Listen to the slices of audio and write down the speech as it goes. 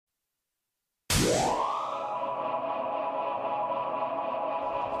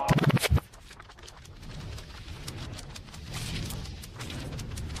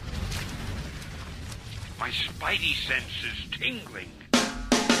spidey senses tingling.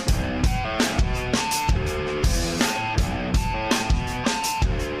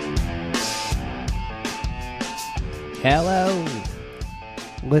 Hello,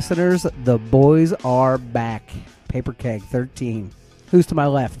 listeners. The boys are back. Paper Keg 13. Who's to my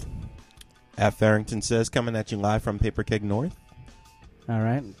left? At Farrington Says, coming at you live from Paper Keg North. All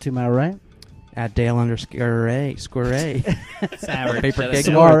right. To my right? At Dale_A. Square A. Paper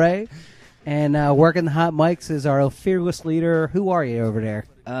Keg North. And working the hot mics is our fearless leader. Who are you over there?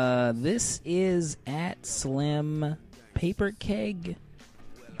 This is at Slim Paper Keg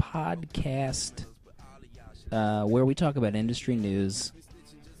Podcast, where we talk about industry news,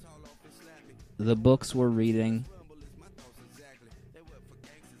 the books we're reading,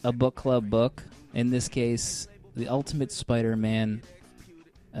 a book club book. In this case, The Ultimate Spider-Man.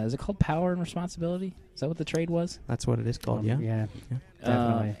 Is it called Power and Responsibility? Is that what the trade was? That's what it is called, yeah. Yeah,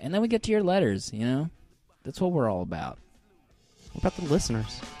 definitely. And then we get to your letters, you know? That's what we're all about. What about the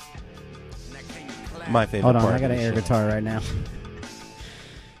listeners? My favorite Hold on, part I got of an the air show. guitar right now.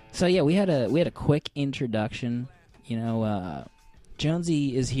 So yeah, we had a quick introduction. You know,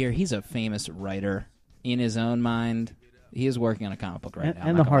 Jonesy is here. He's a famous writer in his own mind. He is working on a comic book right now.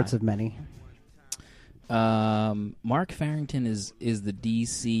 And the hearts of many. Mark Farrington is the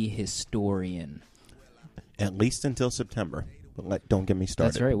DC historian. At least until September. But don't get me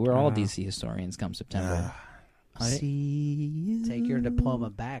started. That's right. We're all DC historians come September. Take your diploma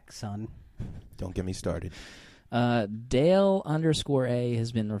back, son. Don't get me started. Dale_A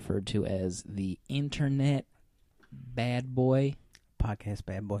has been referred to as the internet bad boy Podcast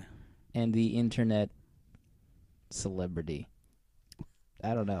bad boy. and the internet celebrity.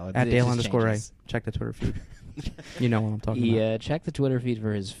 I don't know. At It Dale just _A. changes. Check the Twitter feed. You know what I'm talking about. Check the Twitter feed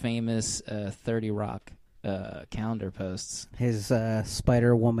for his famous 30 Rock calendar posts. His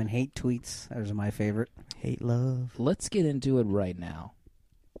Spider-Woman hate tweets. Those are my favorite. Hate love. Let's get into it right now.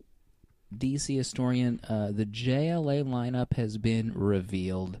 DC historian, the JLA lineup has been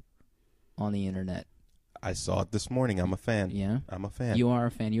revealed on the internet. I saw it this morning. I'm a fan. Yeah? I'm a fan. You are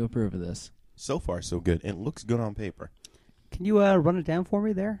a fan. You approve of this. So far, so good. It looks good on paper. Can you run it down for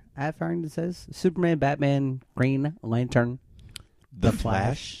me there? At Farrington Says Superman, Batman, Green Lantern, The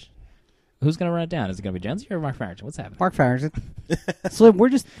Flash. Who's going to run it down? Is it going to be Jonesy or Mark Farrington? What's happening? Mark Farrington. Slim, we're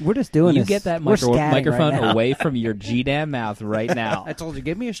just doing You this. get that We're scatting microphone right now. away from your G-damn mouth right now. I told you,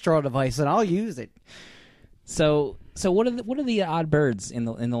 give me a straw device and I'll use it. So what are the odd birds in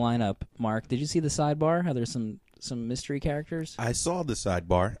the lineup, Mark? Did you see the sidebar? How there's some mystery characters? I saw the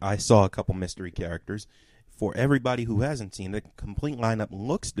sidebar. I saw a couple mystery characters. For everybody who hasn't seen it, the complete lineup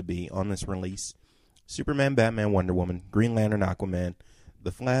looks to be on this release: Superman, Batman, Wonder Woman, Green Lantern, Aquaman,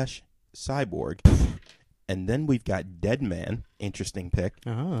 The Flash, Cyborg, and then we've got Deadman. Interesting pick. Oh,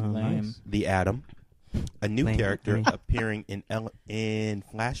 Lame. nice. The Atom, a new Lame. character appearing in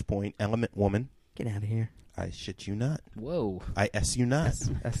Flashpoint, Element Woman. Get out of here. I shit you not. Whoa. I S you not.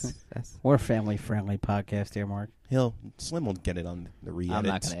 That's We're a family-friendly podcast here, Mark. Slim will get it on the re-edits. I'm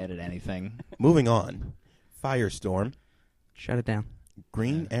not going to edit anything. Moving on. Firestorm, Shut it down.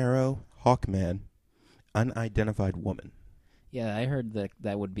 Green Arrow, Hawkman, Unidentified Woman. Yeah, I heard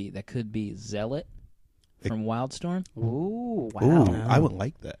that could be Zealot from Wildstorm. Ooh, wow. Ooh, I would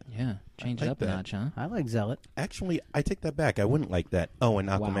like that. Yeah, change I it like up a that. notch, huh? I like Zealot. Actually, I take that back. I wouldn't like that. Oh, and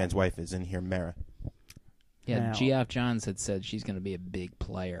Aquaman's wife is in here, Mara. Yeah, Now- Geoff Johns had said she's going to be a big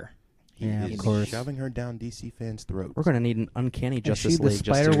player. He Yeah, of is course. shoving her down DC fans' throats. We're going to need an Uncanny Is Justice she the League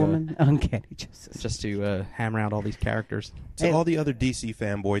Spider-Woman? Uncanny Justice. just to hammer out all these characters. To Hey. all the other DC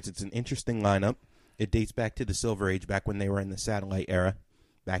fanboys, it's an interesting lineup. It dates back to the Silver Age, back when they were in the satellite era,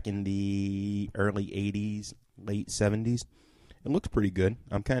 back in the early 80s, late 70s. It looks pretty good.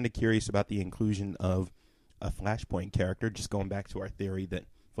 I'm kind of curious about the inclusion of a Flashpoint character, just going back to our theory that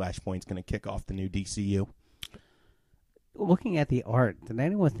Flashpoint's going to kick off the new DCU. Looking at the art, did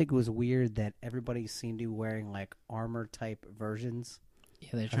anyone think it was weird that everybody seemed to be wearing like armor-type versions? Yeah,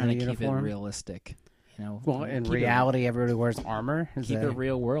 they're Of trying the to keep it uniform? realistic. You know, Well, in keep reality, everybody wears armor. it, keep it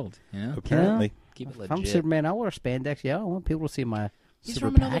real world. You know, Apparently. keep it If I'm legit. Superman, I'll wear spandex. Yeah, I want people to see my He's super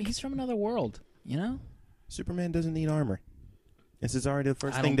from another. pack. He's from another world. You know, Superman doesn't need armor. This is already the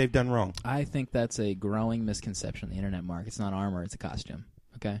first I thing don't- they've done wrong. I think that's a growing misconception on the internet, Mark. It's not armor; it's a costume.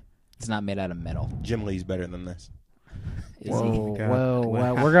 Okay, it's not made out of metal. Jim Lee's better than this. Is Whoa, he? God. whoa,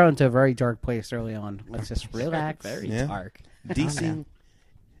 Wow. We're going to a very dark place early on. Let's just relax. Very Yeah. dark. DC,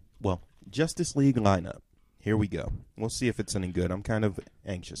 well, Justice League lineup. Here we go. We'll see if it's any good. I'm kind of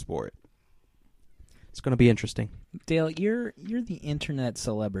anxious for it. It's going to be interesting. Dale, you're the internet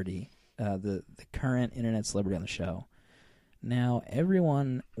celebrity, the current internet celebrity on the show. Now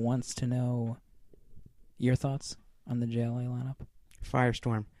everyone wants to know Your thoughts on the JLA lineup?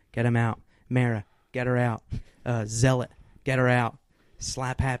 Firestorm, get him out. Mara, get her out. Zealot, get her out.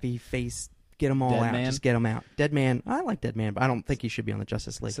 Slap Happy, Face, get them all out. Deadman? Just get them out. Deadman, I like Deadman, but I don't think he should be on the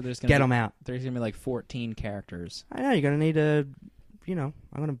Justice League. So there's gonna Get be, him out. There's gonna be like 14 characters. I know, you're going to need a, I'm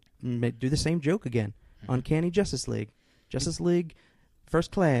going to do the same joke again. Uncanny Justice League. Justice League,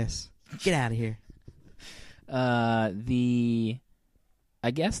 first class. Get out of here.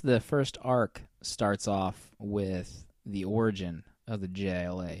 I guess the first arc starts off with the origin of the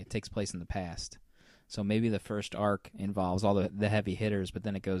JLA. It takes place in the past. So maybe the first arc involves all the heavy hitters, but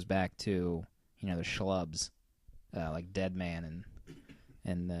then it goes back to, the schlubs, like Deadman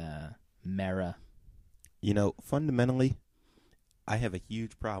and Mera. Fundamentally, I have a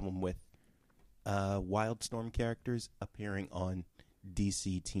huge problem with Wildstorm characters appearing on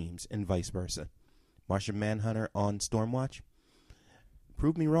DC teams and vice versa. Martian Manhunter on Stormwatch.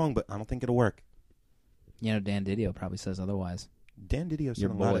 Prove me wrong, but I don't think it'll work. Dan Didio probably says otherwise. Dan Didio's Your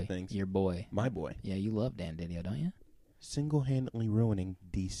done boy. a lot of things. Your boy. My boy. Yeah, you love Dan Didio, don't you? Single-handedly ruining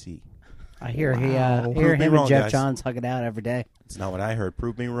DC. I hear Wow. hear Prove me him wrong, and Jeff guys. Johns hugging out every day. It's not what I heard.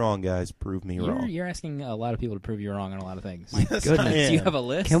 Prove me wrong, guys. Prove me wrong. You're asking a lot of people to prove you wrong on a lot of things. Yes, goodness. I Do you am. have a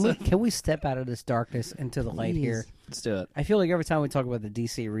list? Can we step out of this darkness into the light here? Let's do it. I feel like every time we talk about the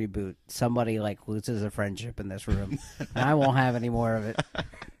DC reboot, somebody loses a friendship in this room, and I won't have any more of it.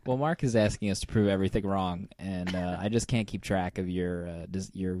 Well, Mark is asking us to prove everything wrong, and I just can't keep track of your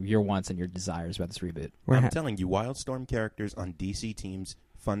wants and your desires about this reboot. I'm telling you, Wildstorm characters on DC teams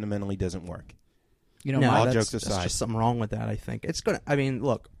fundamentally doesn't work. You know, No, all Mark, jokes that's aside. just something wrong with that, I think. It's going to,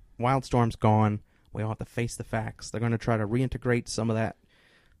 look, Wildstorm's gone. We all have to face the facts. They're going to try to reintegrate some of that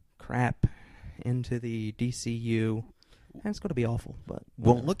crap into the DCU, and it's going to be awful. But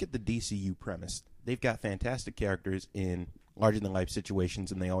Well, look at the DCU premise. They've got fantastic characters in larger-than-life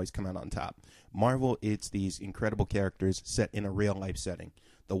situations, and they always come out on top. Marvel, it's these incredible characters set in a real-life setting.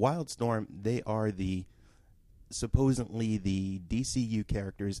 The Wildstorm, they are supposedly the DCU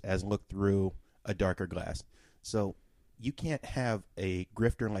characters as looked through a darker glass. So you can't have a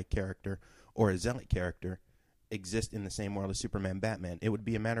grifter-like character or a zealot character exist in the same world as Superman, Batman. It would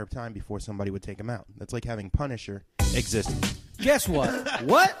be a matter of time before somebody would take him out. That's like having Punisher exist. Guess what?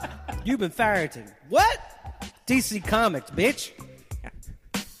 What? You've been Farrington. What? DC Comics, bitch.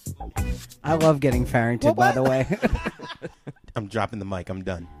 I love getting Farrington, by the way. I'm dropping the mic. I'm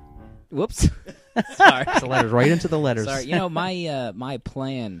done. whoops. Sorry. the letters right into the letters. Sorry. My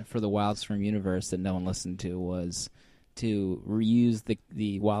plan for the Wildstorm universe that no one listened to was to reuse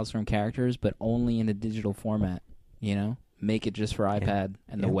the Wildstorm characters, but only in a digital format. Make it just for iPad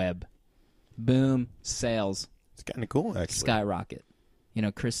and the web. Boom, sales It's kind of cool, actually. skyrocket.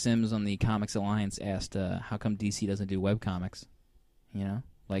 Chris Sims on the Comics Alliance asked, "How come DC doesn't do web comics?"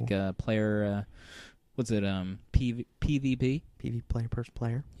 Player, what's it? PvP. PV player, first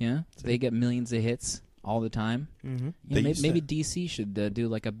player. Yeah, they get millions of hits all the time. Mm-hmm. They used Maybe to- DC should do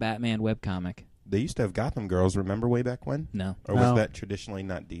like a Batman webcomic. They used to have Gotham Girls, remember, way back when? No. Or was No. that traditionally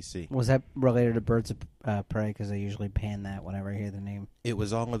not DC? Was that related to Birds of Prey? Because I usually pan that whenever I hear the name. It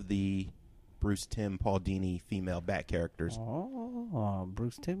was all of the Bruce Timm, Paul Dini female Bat characters. Oh,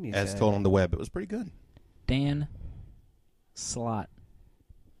 Bruce Timm, you As said. told on the web. It was pretty good. Dan Slott.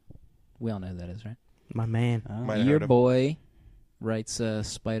 We all know who that is, right? My man. Oh. Might have Your heard of- boy writes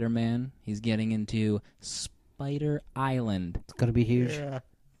Spider-Man. He's getting into Spider Island It's going to be huge.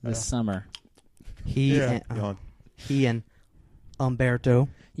 this summer. He and Umberto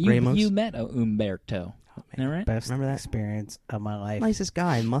Ramos. You met Umberto. Oh, Isn't that right? Best Remember that? experience of my life. Nicest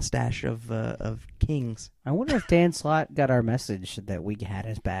guy, mustache of kings. I wonder if Dan Slott got our message that we had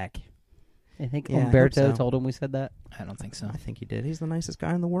his back. I think Yeah, I hope Umberto so. told him we said that. I don't think so. I think he did. He's the nicest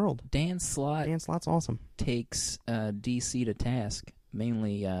guy in the world. Dan Slott Dan Slott's awesome. takes DC to task,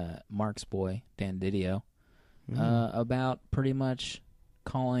 mainly Mark's boy, Dan Didio, about pretty much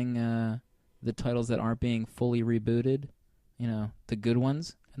calling the titles that aren't being fully rebooted, the good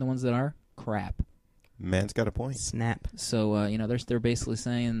ones, and the ones that are crap. Man's got a point. Snap. So they're basically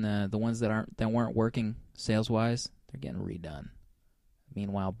saying the ones that weren't working sales wise, they're getting redone.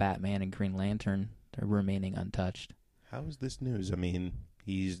 Meanwhile, Batman and Green Lantern, they're remaining untouched. How is this news? I mean,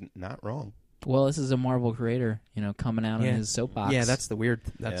 he's not wrong. Well, this is a Marvel creator, coming out on Yeah. his soapbox. Yeah, that's the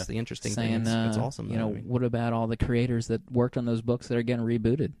Yeah. the interesting saying, thing. It's awesome. though. What about all the creators that worked on those books that are getting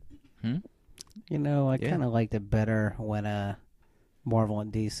rebooted? I Yeah. kind of liked it better when Marvel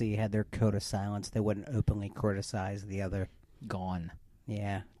and DC had their code of silence. They wouldn't openly criticize the other. Gone.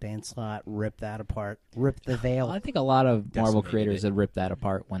 Yeah, Dan Slott ripped that apart. Ripped the veil. I think a lot of Marvel Decimated creators it. had ripped that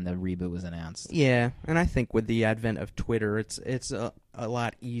apart when the reboot was announced. Yeah, and I think with the advent of Twitter, it's a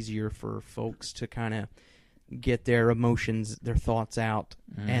lot easier for folks to kind of get their emotions, their thoughts out,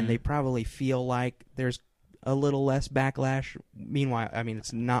 and they probably feel like there's a little less backlash. Meanwhile, I mean,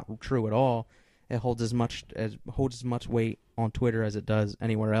 it's not true at all. It holds as much weight on Twitter as it does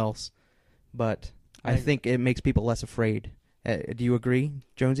anywhere else. But I think it makes people less afraid. Do you agree,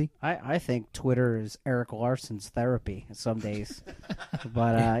 Jonesy? I think Twitter is Eric Larson's therapy some days.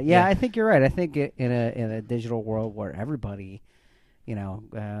 But yeah, I think you're right. I think in a digital world where everybody,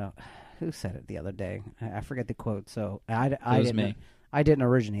 who said it the other day? I forget the quote. So I didn't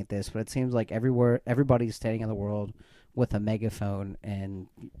originate this, but it seems like everybody's standing in the world with a megaphone, and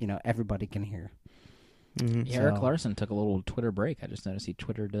everybody can hear. Mm-hmm. Yeah, Eric Larson took a little Twitter break. I just noticed he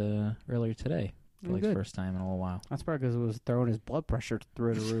Twittered earlier today. For the first time in a little while. That's probably because it was throwing his blood pressure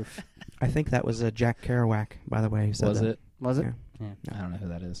through the roof. I think that was Jack Kerouac, by the way. Who said Was that. it? Was it? Yeah. I don't know who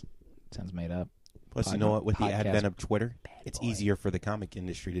that is. Sounds made up. Plus, you know what? With the Podcast. advent of Twitter, it's easier for the comic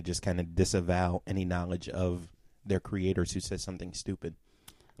industry to just kind of disavow any knowledge of their creators who says something stupid.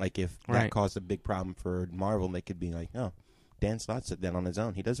 Like if that caused a big problem for Marvel, they could be like, "Oh, Dan Slott said that on his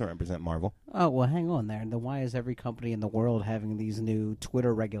own. He doesn't represent Marvel." Oh, well, hang on there. Then why is every company in the world having these new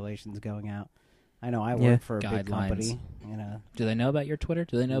Twitter regulations going out? I know I work for a big company. Do they know about your Twitter?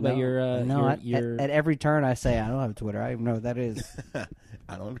 Do they know about your? At every turn I say I don't have Twitter. I don't even know what that is.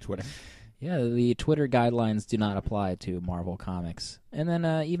 I don't have Twitter. Yeah, the Twitter guidelines do not apply to Marvel Comics. And then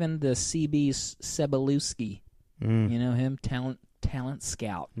even the CB Cebulski, you know him, talent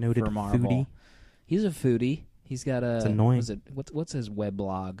scout Noted for Marvel. foodie. He's a foodie. He's got a. It's annoying. What's his web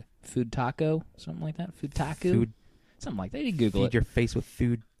blog? Food Taco, something like that. Food Taco, Food. Something like that. You Google Feed it. your face with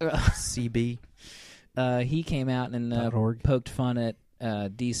food. CB. He came out and poked fun at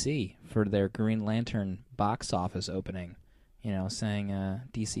DC for their Green Lantern box office opening. Saying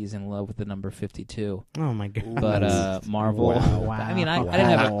DC's in love with the number 52. Oh my god! But Marvel. Wow. I mean, I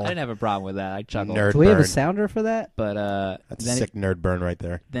didn't have a problem with that. I chuckled. Nerd Do we have a burn. sounder for that? But That's a sick nerd burn right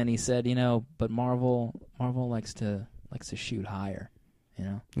there. then he said, but Marvel likes to shoot higher.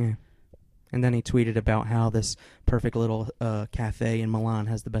 Yeah. And then he tweeted about how this perfect little cafe in Milan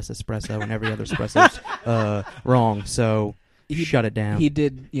has the best espresso, and every other espresso's wrong. So shut it down. He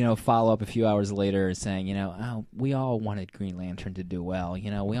did, follow up a few hours later saying, we all wanted Green Lantern to do well.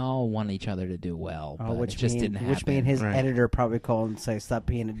 We all want each other to do well, but it just didn't happen. Which means his editor probably called and say, "Stop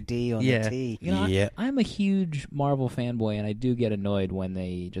being a D on the T." I'm a huge Marvel fanboy, and I do get annoyed when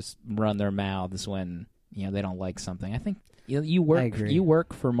they just run their mouths when they don't like something. I think you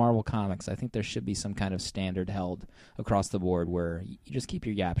work for Marvel Comics. I think there should be some kind of standard held across the board where you just keep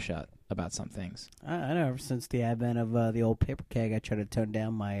your yap shut about some things. I know. Ever since the advent of the old paper keg, I try to tone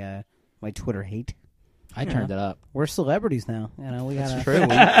down my my Twitter hate. I turned it up. We're celebrities now. We That's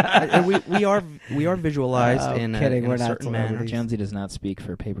gotta. true. we are visualized in kidding, a we're not certain manner. celebrities. Jonesy does not speak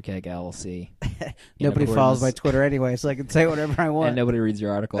for Paper Keg LLC. Nobody follows my Twitter anyway, so I can say whatever I want. And nobody reads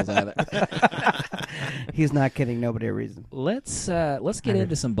your articles either. He's not kidding. Nobody a reason. Let's get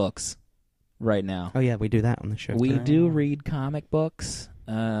into some books right now. Oh yeah, we do that on the show. We too. do read comic books.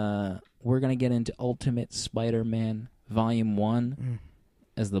 We're going to get into Ultimate Spider-Man Volume 1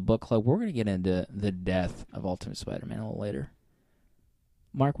 as the book club. We're going to get into the death of Ultimate Spider-Man a little later.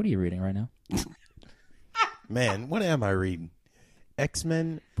 Mark, what are you reading right now? Man, what am I reading?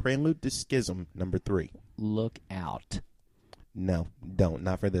 X-Men Prelude to Schism, number 3. Look out. No, don't.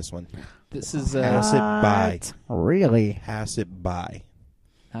 Not for this one. This is Pass it by. Really? Pass it by.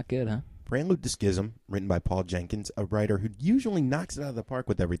 not good, huh? Prelude to Schism, written by Paul Jenkins, a writer who usually knocks it out of the park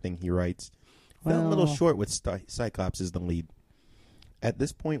with everything he writes. Fell a little short with Cyclops as the lead. At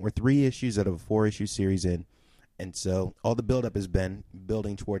this point, we're 3 issues out of a 4-issue series in, and so all the buildup has been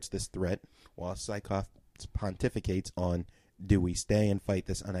building towards this threat, while Cyclops pontificates on, do we stay and fight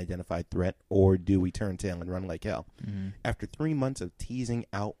this unidentified threat, or do we turn tail and run like hell? Mm-hmm. After 3 months of teasing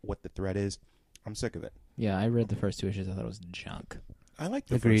out what the threat is, I'm sick of it. Yeah, I read the first 2 issues. I thought it was junk. I like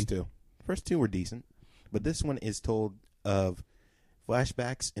the Agreed. first 2. First 2 were decent, but this one is told of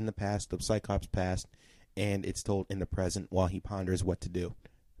flashbacks in the past, of Cyclops' past, and it's told in the present while he ponders what to do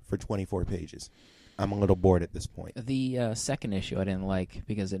for 24 pages. I'm a little bored at this point. The second issue I didn't like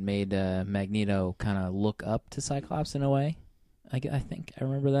because it made Magneto kind of look up to Cyclops in a way. I think I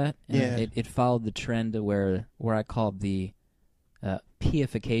remember that. And Yeah. It followed the trend to where I called the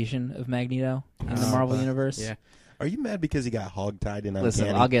peification of Magneto in the Marvel universe. Yeah. Are you mad because he got hogtied in Listen,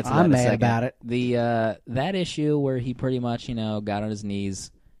 Uncanny? I'll get to that I'm in a mad second. about it. The that issue where he pretty much got on his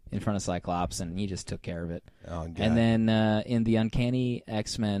knees in front of Cyclops and he just took care of it. Oh, God. And then in the Uncanny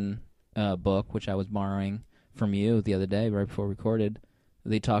X-Men book, which I was borrowing from you the other day right before we recorded,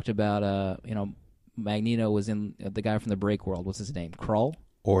 they talked about Magneto was in the guy from the Break World. What's his name? Krull?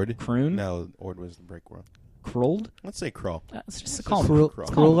 Ord? Kroon? No, Ord was the Break World. Krull. Let's say Krull. Let's just call him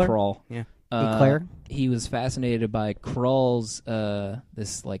Kruller? Krull. Yeah. Eclair? He was fascinated by Krull's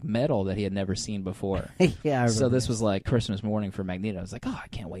this like medal that he had never seen before. Yeah, I So this remember. was like Christmas morning for Magneto. I was like, oh, I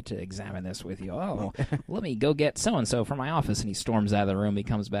can't wait to examine this with you. Oh, let me go get so-and-so from my office. And he storms out of the room. He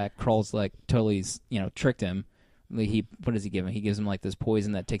comes back. Krull's like totally, tricked him. What does he give him? He gives him like this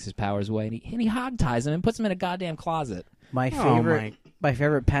poison that takes his powers away. And he hog-ties him and puts him in a goddamn closet. My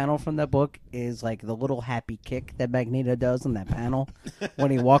favorite panel from that book is like the little happy kick that Magneto does in that panel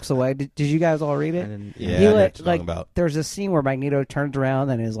when he walks away. Did you guys all read it? Yeah, He I know let- what you're talking about. There's a scene where Magneto turns around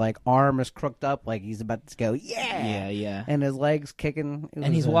and his like arm is crooked up like he's about to go, Yeah. and his legs kicking. It And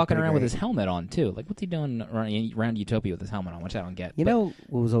was, he's walking pretty around with great. his helmet on, too. Like, what's he doing around Utopia with his helmet on, which I don't get. You But- know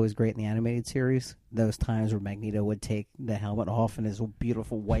what was always great in the animated series? Those times where Magneto would take the helmet off and his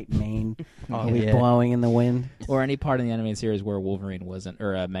beautiful white mane would be blowing in the wind. Or any part in the animated series where Wolverine wasn't,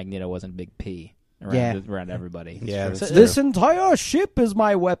 or Magneto wasn't Big P around everybody. Yeah, that's true. This entire ship is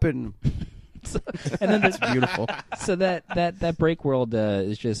my weapon. And then this beautiful. So that break world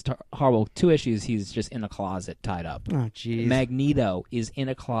is just horrible. 2 issues. He's just in a closet, tied up. Oh, jeez. Magneto is in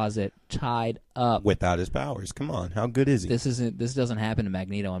a closet, tied up. Without his powers. Come on. How good is he? This doesn't happen to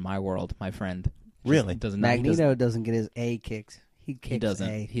Magneto in my world, my friend. Really? It doesn't. Magneto doesn't get his A kicked. He kicks He doesn't.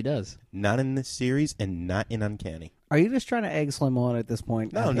 A. He does. Not in this series and not in Uncanny. Are you just trying to egg Slim on at this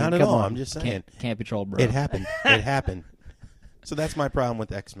point? No, I mean, not at come all. on. I'm just saying. Can't be trolled, bro. It happened. It happened. So that's my problem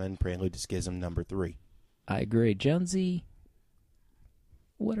with X-Men Prelude to Schism number 3. I agree. Jonesy,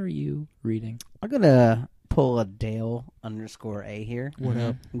 what are you reading? I'm gonna pull a Dale _A here. What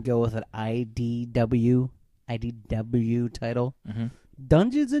up? And go with an IDW title. Mm-hmm.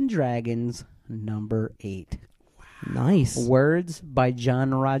 Dungeons and Dragons number 8. Nice. Words by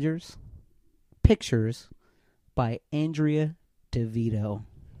John Rogers. Pictures by Andrea DeVito.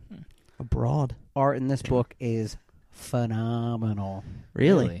 Abroad. Art in this book is phenomenal.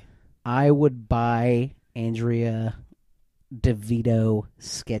 Really? I would buy Andrea DeVito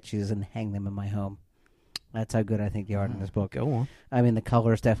sketches and hang them in my home. That's how good I think the art in this book. Go on. I mean, the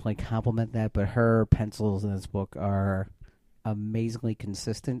colors definitely complement that, but her pencils in this book are amazingly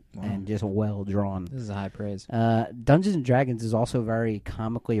consistent and just well drawn. This is a high praise. Dungeons and Dragons is also very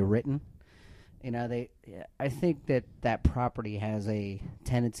comically written. You know, I think that property has a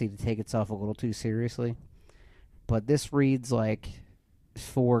tendency to take itself a little too seriously. But this reads like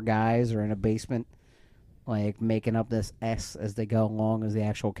 4 guys are in a basement, like making up this S as they go along as the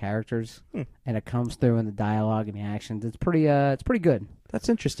actual characters, and it comes through in the dialogue and the actions. It's pretty good. That's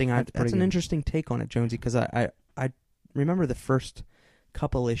interesting. That's pretty an good. interesting take on it, Jonesy, because I remember the first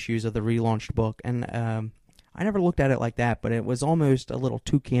couple issues of the relaunched book, and I never looked at it like that, but it was almost a little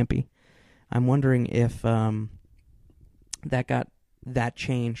too campy. I'm wondering if that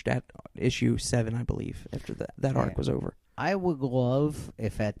changed at issue 7, I believe, after that arc was over. I would love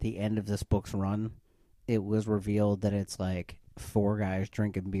if at the end of this book's run, it was revealed that it's like 4 guys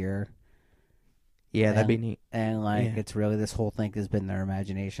drinking beer. Yeah, that'd be neat. And like it's really this whole thing has been their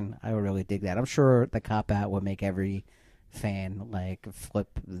imagination. I would really dig that. I'm sure the cop out would make every fan like flip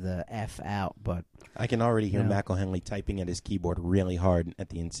the F out, but I can already hear Yeah. McElhenley typing at his keyboard really hard at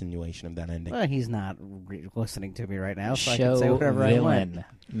the insinuation of that ending. well, he's not listening to me right now, so I Show can say whatever I want. villain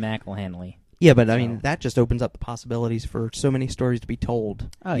McElhenley. Yeah, but I mean, So- that just opens up the possibilities for so many stories to be told.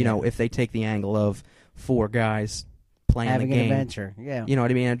 Oh, you yeah. know, if they take the angle of 4 guys playing Having the an game. adventure, yeah. You know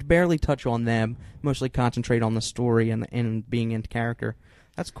what I mean? And barely touch on them, mostly concentrate on the story and being in character.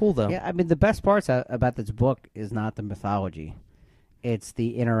 That's cool, though. Yeah, I mean, the best parts about this book is not the mythology. It's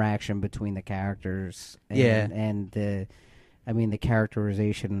the interaction between the characters. And, Yeah. And the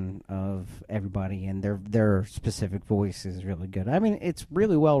characterization of everybody and their specific voice is really good. I mean, it's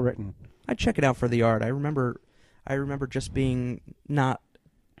really well written. I'd check it out for the art. I remember just being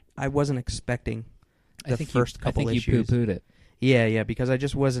I wasn't expecting the first couple I think issues. you poo-pooed it. Yeah, because I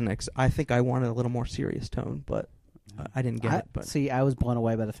just wasn't. I think I wanted a little more serious tone, but I didn't get it. But See, I was blown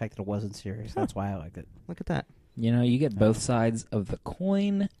away by the fact that it wasn't serious. That's why I liked it. look at that. You know, you get both sides of the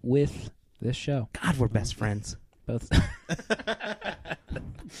coin with this show. God, we're best friends. Both.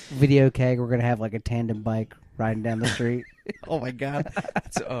 Video keg, we're going to have like a tandem bike riding down the street. Oh my God.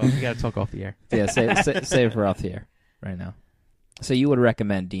 We gotta talk off the air. Yeah, save for off the air right now. So you would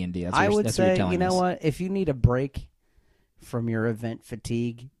recommend D&D? I would that's what you're say, telling you know us. what? If you need a break from your event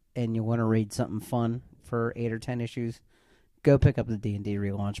fatigue and you want to read something fun for 8 or 10 issues, go pick up the D&D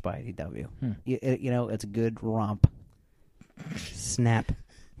relaunch by IDW. You know, it's a good romp. Snap.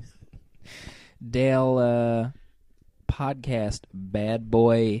 Dale, podcast bad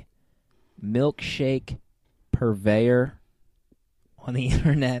boy milkshake purveyor on the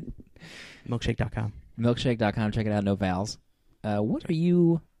internet. Milkshake.com. Milkshake.com. Check it out. No vowels. What are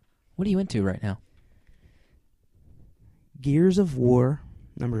you into right now? Gears of War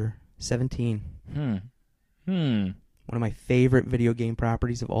number 17. One of my favorite video game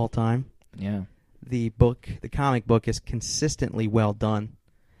properties of all time. Yeah. The comic book is consistently well done.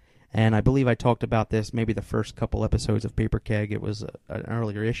 And I believe I talked about this maybe the first couple episodes of Paper Keg. It was an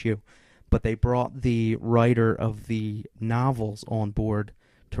earlier issue. But they brought the writer of the novels on board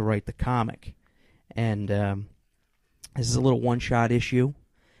to write the comic. And this is a little one-shot issue.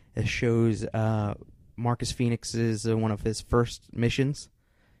 It shows Marcus Phoenix's one of his first missions.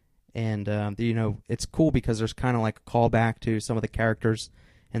 And, it's cool because there's kind of like a callback to some of the characters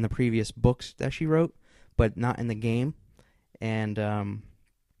in the previous books that she wrote, but not in the game. And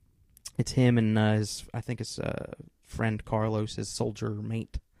it's him and his friend Carlos, his soldier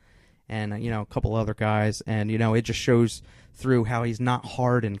mate, and a couple other guys. And it just shows through how he's not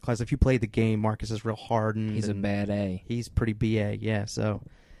hardened. Because if you play the game, Marcus is real hardened. He's a bad A. He's pretty BA, yeah. So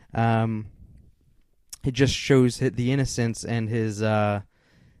it just shows the innocence and his.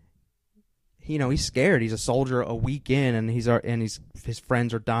 He's scared. He's a soldier a week in, and his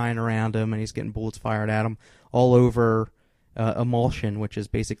friends are dying around him, and he's getting bullets fired at him all over emulsion, which is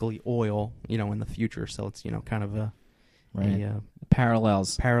basically oil, in the future. So it's kind of a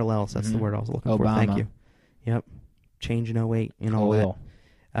parallels. Parallels. That's the word I was looking for. Thank you. Yep. Change in 08 and all Oil.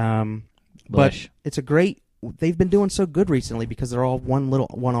 that. But it's a great. They've been doing so good recently because they're all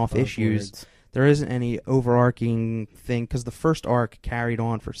one-off issues. Words. There isn't any overarching thing because the first arc carried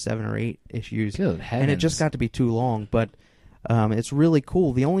on for 7 or 8 issues. Good heavens. And it just got to be too long. But it's really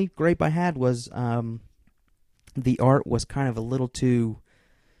cool. The only gripe I had was the art was kind of a little too,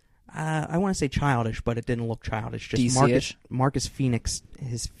 I want to say childish, but it didn't look childish. Just DC-ish? Marcus Phoenix,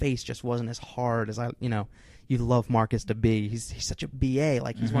 his face just wasn't as hard as you'd love Marcus to be. He's such a BA.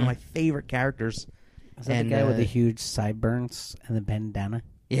 Like, he's one of my favorite characters. Is that the guy with the huge sideburns and the bandana?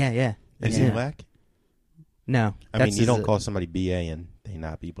 Yeah. Is he black? No. I mean, you don't call somebody BA and they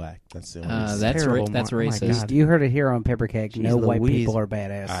not be black. That's the only that's terrible, that's oh my racist. God. You heard it here on Paper Cake. Jeez No white Louise. people are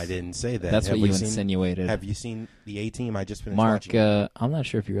badass. I didn't say that. That's Have what you we seen- insinuated. Have you seen the A-Team? I just finished Mark, watching. I'm not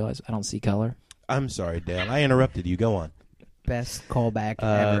sure if you realize I don't see color. I'm sorry, Dale. I interrupted you. Go on. Best callback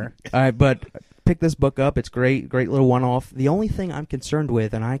ever. All right, but pick this book up. It's great little one-off. The only thing I'm concerned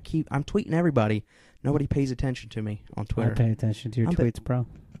with, and I'm tweeting everybody, nobody pays attention to me on I Twitter. pay attention to your tweets, bro.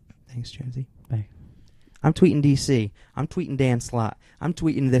 Thanks, Jonesy. Hey. I'm tweeting DC. I'm tweeting Dan Slott. I'm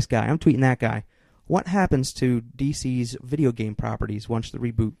tweeting this guy. I'm tweeting that guy. What happens to DC's video game properties once the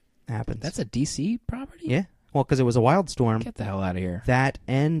reboot happens? That's a DC property? Yeah. Well, because it was a Wildstorm. Get the hell out of here. That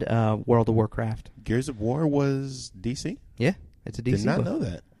and World of Warcraft. Gears of War was DC? Yeah, it's a DC Did not book. know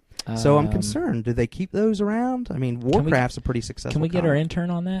that. So I'm concerned. Do they keep those around? I mean, Warcraft's a pretty successful Can we get our comic. intern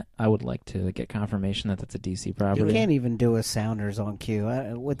on that? I would like to get confirmation that that's a DC property. You can't even do a Sounders on cue.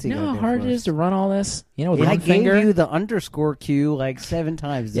 What's he You know gonna how do hard for it us? is to run all this? With I one gave finger? you the underscore cue like 7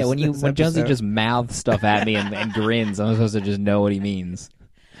 times. Yeah, when this Jonesy episode. just mouths stuff at me and grins, I'm supposed to just know what he means.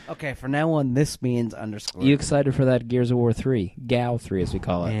 Okay, from now on, this means underscore. You excited for that Gears of War 3? GAO 3, as we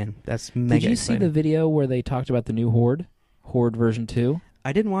call it. Man, that's mega Did you exciting. see the video where they talked about the new Horde? Horde version 2?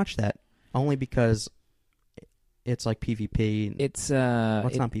 I didn't watch that, only because it's like PvP. It's Well,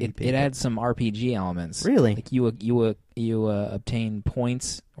 it's not PvP, it but- adds some RPG elements. Really? Like you obtain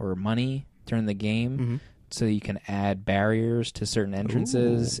points or money during the game, Mhm. so you can add barriers to certain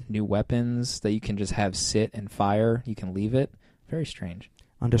entrances, new weapons that you can just have sit and fire. You can leave it. Very strange.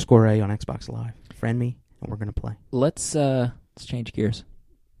 _A on Xbox Live. Friend me, and we're going to play. Let's change gears.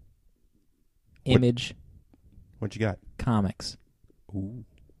 What- Image What you got? Comics. Ooh.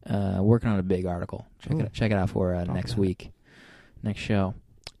 Working on a big article. Ooh. Check it out for Talk next about week, next show.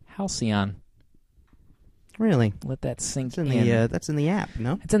 Halcyon. Really? Let that sink It's in in. the that's in the app,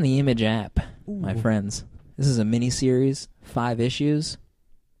 no? It's in the Image app, my Ooh. friends. This is a mini-series, 5 issues.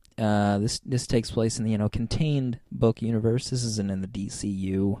 This takes place in the contained book universe. This isn't in the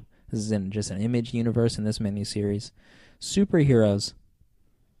DCU. This is in just an Image universe in this mini-series. Superheroes,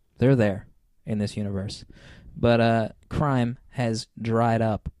 they're there in this universe. But crime has dried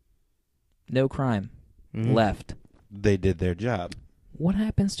up. No crime Mhm. left. They did their job. What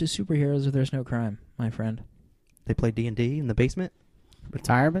happens to superheroes if there's no crime, my friend? They play D&D in the basement?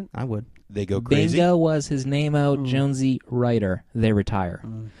 Retirement? I would. They go crazy. Bingo was his name-o, Jonesy Ryder. They retire.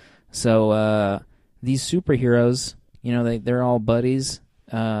 So these superheroes, they're all buddies.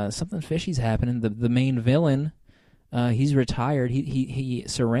 Something fishy's happening. The main villain, he's retired. He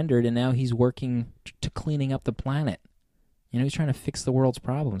surrendered, and now he's working to cleaning up the planet. He's trying to fix the world's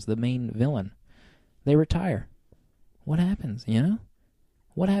problems. The main villain, they retire. What happens?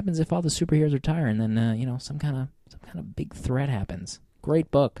 what happens if all the superheroes retire and then some kind of big threat happens?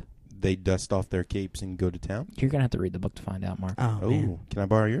 Great book. They dust off their capes and go to town. You're gonna have to read the book to find out, Mark. Oh, man. Can I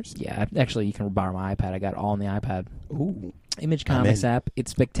borrow yours? Yeah, actually, you can borrow my iPad. I got it all on the iPad. Ooh. Image I'm Comics in. app. It's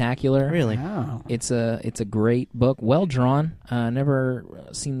spectacular. Really? Wow. It's a great book, well drawn. Never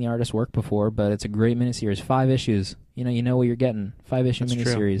seen the artist work before, but it's a great miniseries. 5 issues. You know what you're getting. 5-issue That's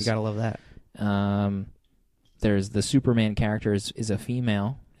true. miniseries. You gotta love that. There's the Superman character is a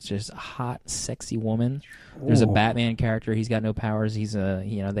female. It's just a hot, sexy woman. There's a Ooh. Batman character. He's got no powers. He's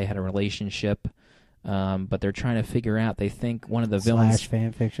they had a relationship, but they're trying to figure out. They think one of the villains. Slash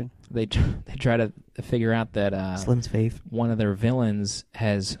fan fiction. They try to figure out that Slim's fave. one of their villains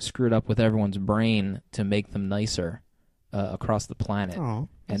has screwed up with everyone's brain to make them nicer across the planet. Oh,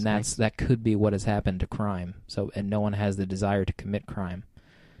 And nice. that could be what has happened to crime. And no one has the desire to commit crime.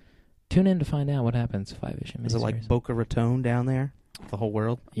 Tune in to find out what happens. 5-issue miniseries. Is it like Boca Raton down there? The whole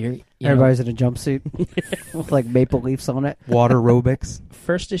world? Everybody's in a jumpsuit with like maple leafs on it. Water aerobics?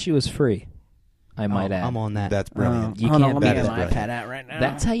 First issue is free. I might add. I'm on that. That's brilliant. You Hold on, can't let me beat get that. my That's iPad out right now.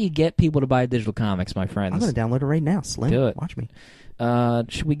 That's how you get people to buy digital comics, my friends. I'm going to download it right now, Slim. Do it. Watch me.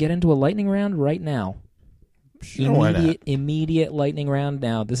 Should we get into a lightning round right now? Sure, why not? Immediate lightning round.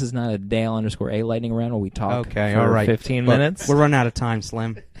 Now, this is not a Dale_A lightning round where we talk Okay, for all right. 15 Look, minutes. We're running out of time,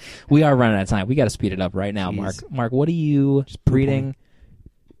 Slim. We are running out of time. We got to speed it up right now, Jeez. Mark. Mark, what are you Just poop on reading?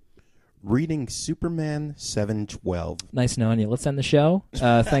 Reading Superman 712. Nice knowing you. Let's end the show.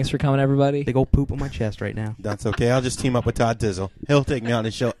 Thanks for coming, everybody. Big old poop on my chest right now. That's okay. I'll just team up with Todd Dizzle. He'll take me on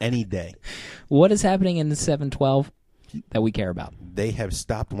the show any day. What is happening in the 712 that we care about? They have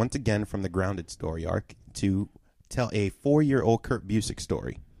stopped once again from the Grounded story arc to tell a 4-year-old Kurt Busiek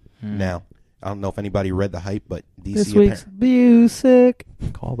story. Now, I don't know if anybody read the hype, but DC... This week's Busiek.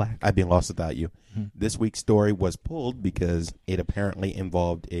 Call back. I'd be lost without you. This week's story was pulled because it apparently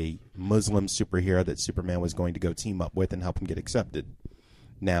involved a Muslim superhero that Superman was going to go team up with and help him get accepted.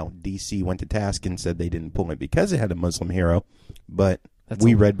 Now, DC went to task and said they didn't pull it because it had a Muslim hero, but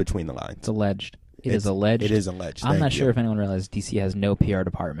we read between the lines. It's alleged. It is alleged. It is alleged. I'm Thank not you. sure if anyone realizes DC has no PR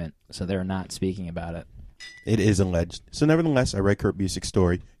department, so they're not speaking about it. It is alleged. So nevertheless, I read Kurt Busiek's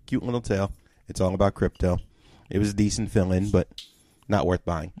story. Cute little tale. It's all about crypto. It was a decent fill-in, but not worth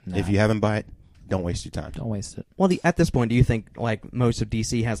buying. No. If you haven't bought it, don't waste your time. Don't waste it. Well, at this point, do you think like most of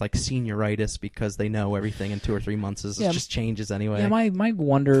DC has like senioritis because they know everything in 2 or 3 months just changes anyway? Yeah, my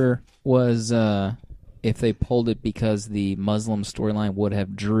wonder was if they pulled it because the Muslim storyline would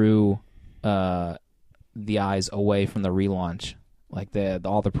have drew the eyes away from the relaunch. Like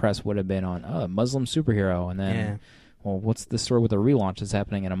all the press would have been on Muslim superhero, and then well, what's the story with the relaunch that's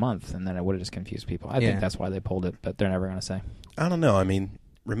happening in a month? And then it would have just confused people. I think that's why they pulled it, but they're never going to say. I don't know. I mean,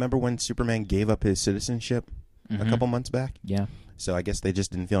 remember when Superman gave up his citizenship a couple months back? Yeah. So I guess they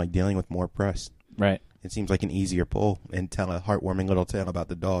just didn't feel like dealing with more press. Right. It seems like an easier pull and tell a heartwarming little tale about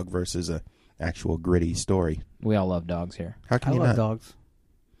the dog versus a actual gritty story. We all love dogs here. How can I you love not? dogs.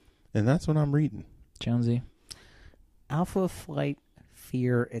 And that's what I'm reading. Jonesy, Alpha Flight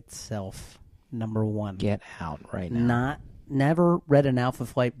Fear Itself, #1. get out right now. Never read an Alpha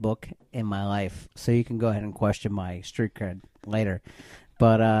Flight book in my life, so you can go ahead and question my street cred later.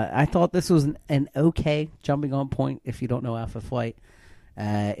 But I thought this was an okay jumping on point if you don't know Alpha Flight.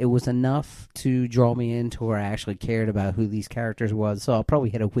 It was enough to draw me into where I actually cared about who these characters was. So I'll probably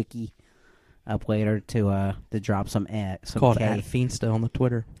hit a wiki up later to drop some Called K. @Fiendsta on the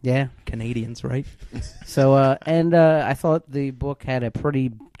Twitter. Yeah. Canadians, right? So I thought the book had a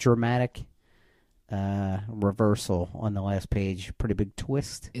pretty dramatic reversal on the last page. Pretty big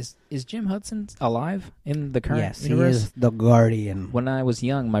twist. Is Jim Hudson alive in the current Yes, universe? he is the Guardian. When I was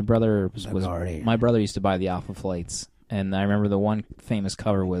young, my brother Guardian. my brother used to buy the Alpha Flights, and I remember the one famous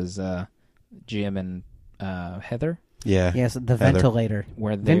cover was Jim and Heather, Yeah. Yes, the Heather. ventilator.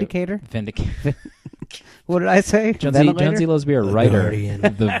 where they Vindicator? Vindicate. What did I say? Jonesy loves to be a writer. Guardian.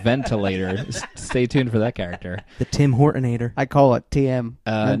 The Ventilator. Stay tuned for that character. The Tim Hortonator. I call it TM.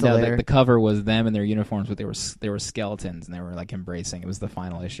 No, Ventilator. the cover was them in their uniforms, but they were skeletons and they were like embracing. It was the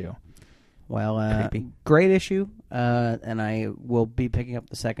final issue. Well, Creepy. great issue, and I will be picking up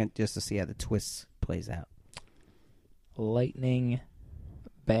the second just to see how the twist plays out. Lightning,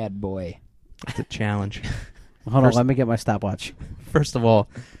 bad boy. It's a challenge. Hold First- on, let me get my stopwatch. First of all,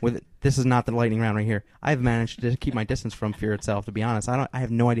 this is not the lightning round right here. I've managed to keep my distance from Fear itself. To be honest, I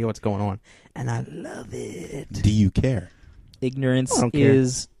have no idea what's going on, and I love it. Do you care? Ignorance I don't care.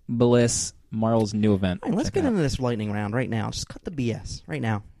 is bliss. Marvel's new event. All right, let's Check get it out. into this lightning round right now. Just cut the BS right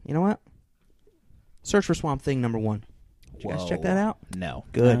now. You know what? Search for Swamp Thing #1. Did you guys check that out? No.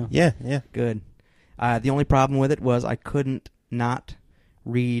 Good. No. Yeah. Good. The only problem with it was I couldn't not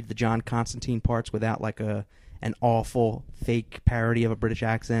read the John Constantine parts without like an awful fake parody of a British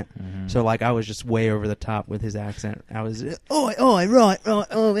accent. Mm-hmm. So like I was just way over the top with his accent. I was right.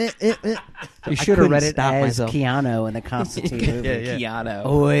 You should have read it stop as myself. Keanu in the Constantine movie. Yeah. Keanu.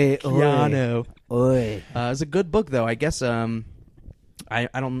 Oi, oi, Keanu. oi. It's a good book though. I guess I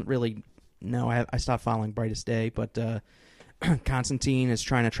don't really know. I stopped following Brightest Day, but Constantine is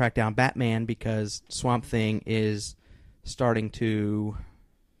trying to track down Batman because Swamp Thing is starting to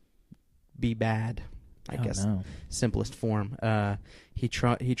be bad. I guess No. simplest form. He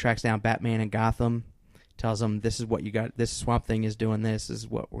tracks down Batman in Gotham, tells him this is what you got. This Swamp Thing is doing this. This is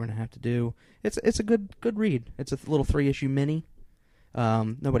what we're gonna have to do. It's a good read. It's a little 3-issue mini.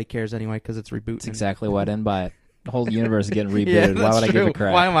 Nobody cares anyway because it's rebooting. That's exactly why I didn't buy it. The whole universe is getting rebooted. Yeah, Why that's would I give true. a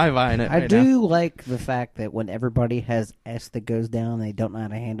crap? Why am I buying it? I right do now? like the fact that when everybody has S that goes down, they don't know how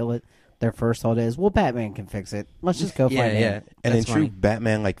to handle it. Their first thought is, well, Batman can fix it. Let's just go find him. And in That's true funny.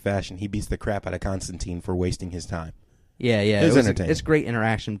 Batman-like fashion, he beats the crap out of Constantine for wasting his time. Yeah. It was entertaining. It's great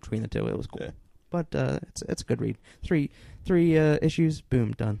interaction between the two. It was cool. Yeah. But it's a good read. Three issues.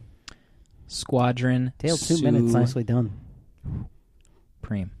 Boom. Done. Squadron. Dale, 2 minutes, nicely done.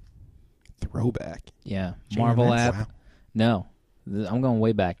 Supreme. Throwback. Yeah. JMS? Marvel app. Wow. No. I'm going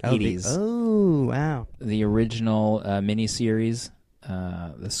way back. 80s. Oh, wow. The original miniseries,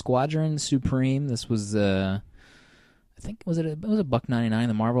 the Squadron Supreme. This was, I think, was it a $1.99?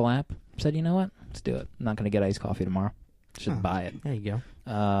 The Marvel app said, you know what? Let's do it. I'm not going to get iced coffee tomorrow. Should Oh. buy it. There you go.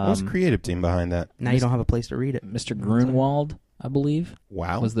 What was the creative team behind that? Now you don't have a place to read it. Mr. Grunwald, I believe,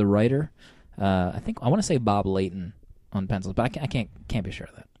 Wow. was the writer. I want to say Bob Layton on pencils, but I can't be sure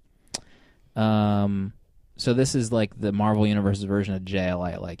of that. So this is like the Marvel Universe's version of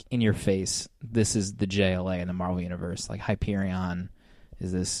JLA, like in your face. This is the JLA in the Marvel Universe. Like Hyperion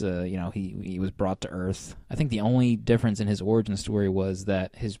is this, he was brought to Earth. I think the only difference in his origin story was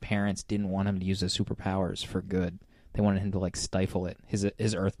that his parents didn't want him to use his superpowers for good. They wanted him to like stifle it. His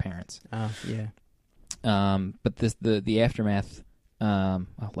Earth parents. Oh, yeah. But the aftermath,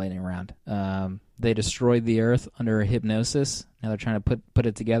 lightning round. They destroyed the Earth under hypnosis. Now they're trying to put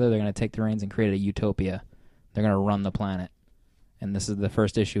it together. They're going to take the reins and create a utopia. They're going to run the planet. And this is the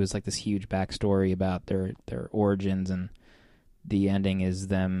first issue. Is like this huge backstory about their origins, and the ending is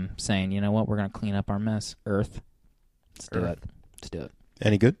them saying, you know what, we're going to clean up our mess. Earth. Let's do it.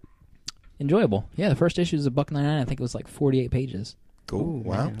 Any good? Enjoyable. Yeah, the first issue is $1.99. I think it was like 48 pages. Cool. Ooh,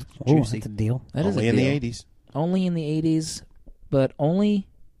 Wow. man. Oh, Juicy. that's a deal. That is Only a in deal. the 80s. Only in the 80s, but only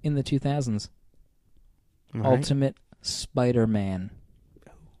in the 2000s. All right. Ultimate Spider-Man.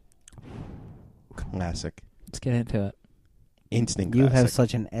 Classic. Let's get into it. Instant You classic. have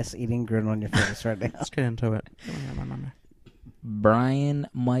such an S-eating grin on your face right now. Let's get into it. Brian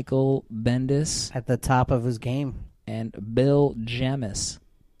Michael Bendis At the top of his game. and Bill Jemas.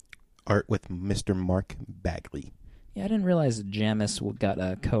 Art with Mr. Mark Bagley. Yeah, I didn't realize Jemas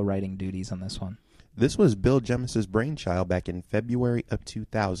got co-writing duties on this one. This was Bill Jemis's brainchild back in February of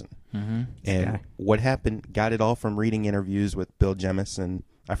 2000. Mm-hmm. And Okay. what happened, got it all from reading interviews with Bill Jemis and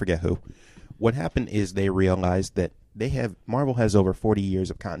I forget who. What happened is they realized that Marvel has over 40 years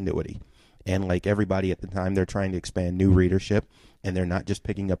of continuity. And like everybody at the time, they're trying to expand new readership, and they're not just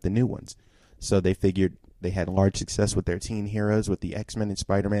picking up the new ones. So they figured they had large success with their teen heroes, with the X-Men and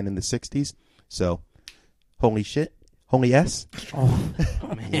Spider-Man in the 60s. So, holy shit. Holy S. Oh,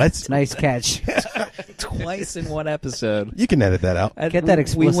 Let's. nice catch. Twice in one episode. You can edit that out. Get that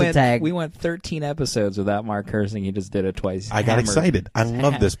explicit tag. We went 13 episodes without Mark cursing. He just did it twice. I got Hammered. excited. I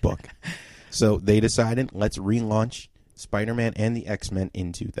love this book. So they decided, let's relaunch Spider-Man and the X-Men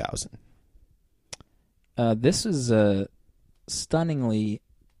in 2000. This is stunningly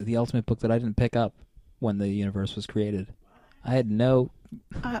the ultimate book that I didn't pick up when the universe was created. I had no...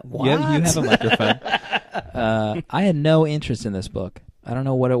 What? You have a microphone. I had no interest in this book. I don't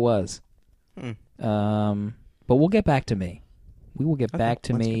know what it was. But we'll get back to me. We will get Okay, back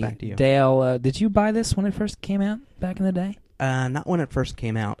to let's me. get back to you. Dale, did you buy this when it first came out back in the day? Not when it first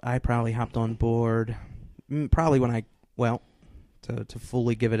came out. I probably hopped on board. Probably when to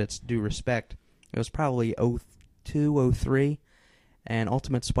fully give it its due respect, it was probably 02, 03, and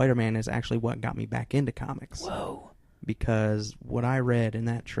Ultimate Spider-Man is actually what got me back into comics. Whoa. Because what I read in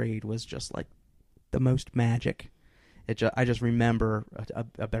that trade was just like the most magic. I just remember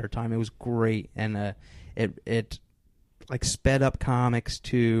a better time. It was great, and it like sped up comics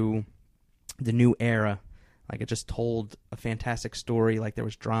to the new era. Like it just told a fantastic story. Like there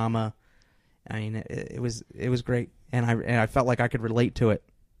was drama. I mean, it was great, and I felt like I could relate to it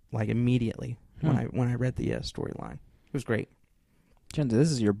like immediately when I read the storyline. It was great. Jensen,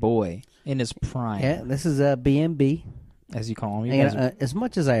 this is your boy in his prime. Yeah, this is BMB. as you call them. You And, guys are- as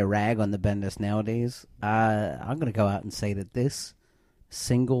much as I rag on the Bendis nowadays, I'm going to go out and say that this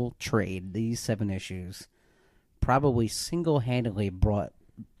single trade, these 7 issues, probably single-handedly brought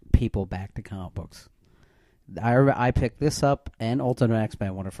people back to comic books. I picked this up and Ultimate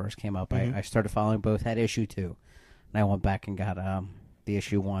X-Men when it first came up. I started following both, had issue 2. And I went back and got the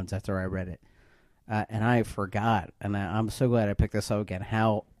issue 1s after I read it. And I forgot, and I'm so glad I picked this up again,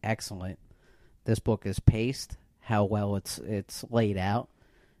 how excellent this book is paced, how well it's laid out,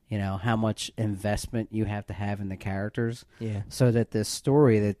 how much investment you have to have in the characters, so that this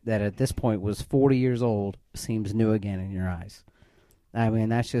story that at this point was 40 years old seems new again in your eyes. I mean,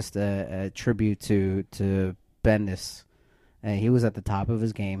 that's just a tribute to Bendis. He was at the top of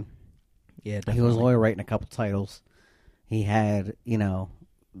his game. Yeah, He definitely. was only writing a couple titles. He had,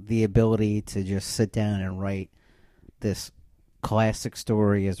 the ability to just sit down and write this classic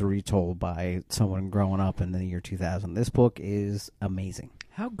story as retold by someone growing up in the year 2000. This book is amazing.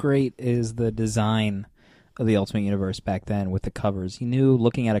 How great is the design of the Ultimate Universe back then with the covers? You knew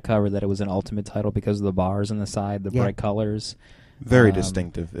looking at a cover that it was an Ultimate title because of the bars on the side, the bright colors. Very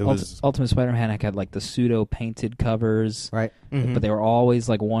distinctive. It was Ultimate Spider-Man had like the pseudo painted covers, Right. Mhm. but they were always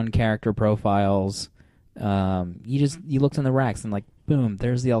like one character profiles. You looked in the racks and like boom,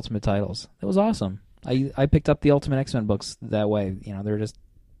 there's the Ultimate titles. It was awesome. I picked up the Ultimate X-Men books that way. They're just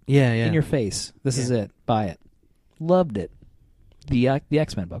yeah. in your face. This is it. Buy it. Loved it. The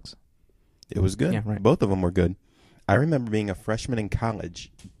X-Men books. It was good. Yeah, right. Both of them were good. I remember being a freshman in college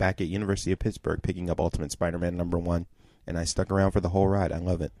back at University of Pittsburgh picking up Ultimate Spider-Man #1, and I stuck around for the whole ride. I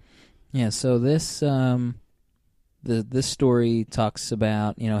love it. Yeah, so this this story talks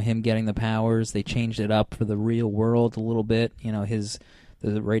about, him getting the powers. They changed it up for the real world a little bit.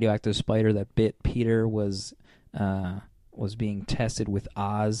 The radioactive spider that bit Peter was being tested with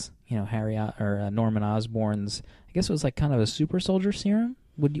Oz, Norman Osborn's, I guess it was like kind of a super soldier serum.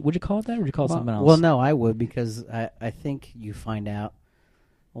 Would you call it that, or would you call it something else? Well, no, I would, because I think you find out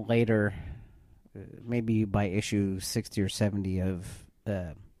later, maybe by issue 60 or 70 of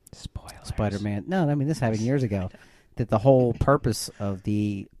Spoilers. Spider-Man. No, I mean, this happened years ago. That the whole purpose of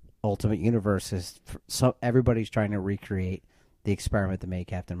the Ultimate Universe is so everybody's trying to recreate the experiment to make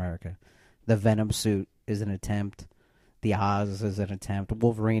Captain America. The Venom suit is an attempt. The Oz is an attempt.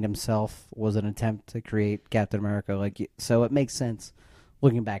 Wolverine himself was an attempt to create Captain America. So it makes sense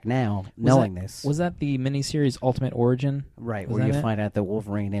looking back now, knowing this. Was that the miniseries Ultimate Origin? Right, Was where you that it? find out that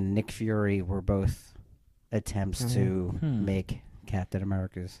Wolverine and Nick Fury were both attempts to Hmm. make Captain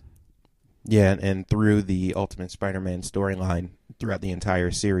America's. Yeah, and through the Ultimate Spider-Man storyline, throughout the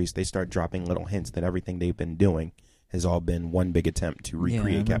entire series, they start dropping little hints that everything they've been doing has all been one big attempt to Yeah, I recreate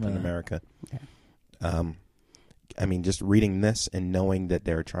remember Captain that. America. I mean, just reading this and knowing that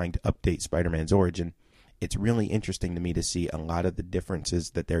they're trying to update Spider-Man's origin, it's really interesting to me to see a lot of the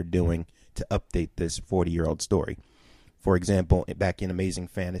differences that they're doing to update this 40-year-old story. For example, back in Amazing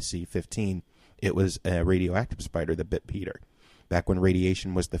Fantasy 15, it was a radioactive spider that bit Peter. Back when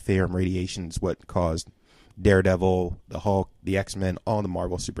radiation was the fear, and radiation is what caused Daredevil, the Hulk, the X-Men, all the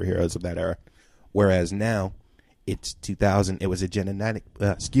Marvel superheroes of that era. Whereas now, it's 2000. It was a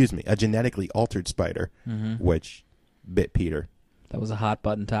genetically altered spider, which bit Peter. That was a hot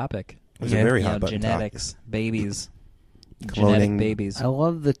button topic. It was a very hot You know, button genetics, babies, Cloning. genetic babies. I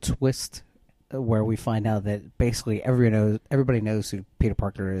love the twist where we find out that basically everybody knows who Peter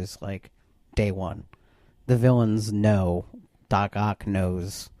Parker is, like, day one. The villains know. Doc Ock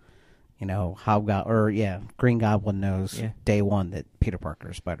knows. Green Goblin knows day one that Peter Parker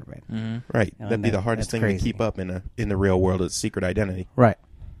is Spider-Man. Mm-hmm. Right. And That'd be the that- hardest that's thing to crazy. keep up in the real world, is secret identity. Right.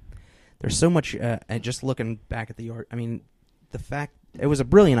 There's so much, and just looking back at the art, I mean, the fact, it was a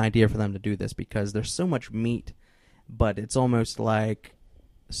brilliant idea for them to do this because there's so much meat, but it's almost like,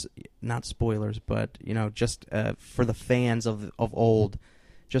 not spoilers, but, just for the fans of old,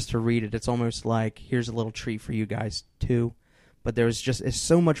 just to read it, it's almost like, here's a little treat for you guys, too. But it's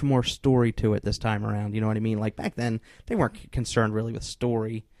so much more story to it this time around, you know what I mean? Like, back then, they weren't concerned really with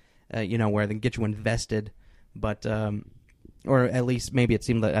story, where they can get you invested, but, or at least maybe it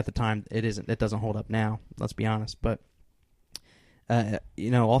seemed that at the time it doesn't hold up now, let's be honest, but,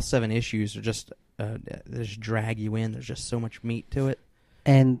 all 7 issues are just, they just drag you in, there's just so much meat to it.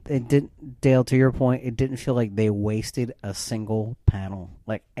 And it didn't, Dale, to your point, it didn't feel like they wasted a single panel.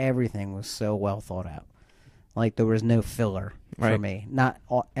 Like, everything was so well thought out. Like, there was no filler for Right. me.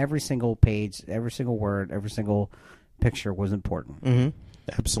 Every single page, every single word, every single picture was important. Mm-hmm.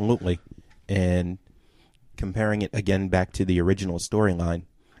 Absolutely. And comparing it again back to the original storyline,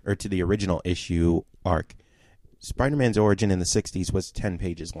 or to the original issue arc, Spider-Man's origin in the 60s was 10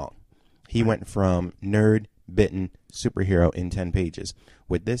 pages long. He went from nerd, bitten, superhero in 10 pages.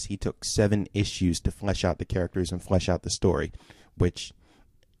 With this, he took 7 issues to flesh out the characters and flesh out the story, which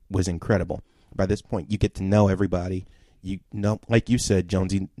was incredible. By this point, you get to know everybody. You know, like you said,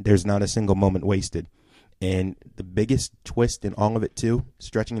 Jonesy, there's not a single moment wasted. And the biggest twist in all of it, too,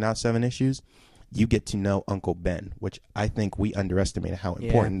 stretching it out 7 issues, you get to know Uncle Ben, which I think we underestimated how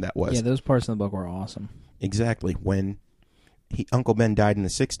important that was. Yeah, those parts in the book were awesome. Exactly. When Uncle Ben died in the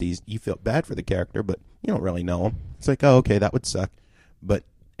 60s, you felt bad for the character, but you don't really know him. It's like, oh, okay, that would suck. But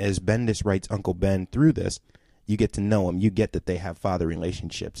as Bendis writes Uncle Ben through this, you get to know him. You get that they have father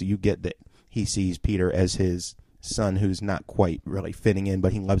relationships. You get that he sees Peter as his son who's not quite really fitting in,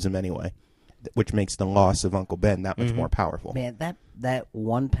 but he loves him anyway, which makes the loss of Uncle Ben that much more powerful. Man, that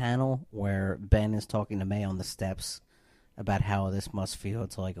one panel where Ben is talking to May on the steps about how this must feel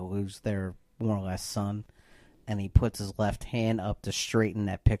to like lose their more or less son, and he puts his left hand up to straighten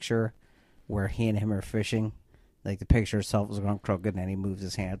that picture where he and him are fishing. Like the picture itself was going crooked, and then he moves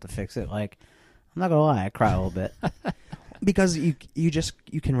his hand up to fix it. Like, I'm not gonna lie, I cry a little bit. Because you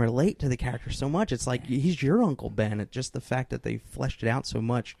can relate to the character so much. It's like he's your Uncle Ben. It's just the fact that they fleshed it out so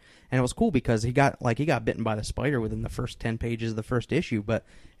much, and it was cool because he got bitten by the spider within the first 10 pages of the first issue, but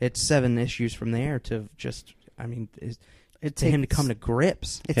it's 7 issues from there to just him to come to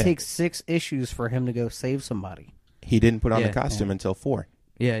grips. It takes 6 issues for him to go save somebody. He didn't put on the costume until 4.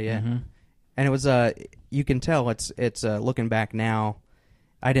 Yeah, and it was you can tell it's looking back now.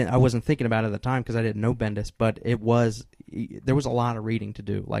 I wasn't thinking about it at the time because I didn't know Bendis, but there was a lot of reading to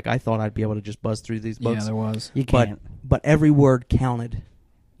do. Like I thought I'd be able to just buzz through these books. Yeah, there was. You can't. But every word counted.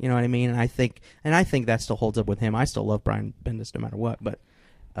 You know what I mean? And I think that still holds up with him. I still love Brian Bendis no matter what, but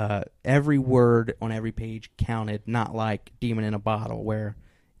every word on every page counted, not like Demon in a Bottle where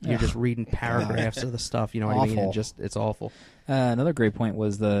you're just reading paragraphs of the stuff, you know what I mean? And it's awful. Another great point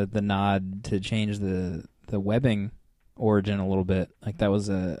was the nod to change the webbing origin a little bit. Like that was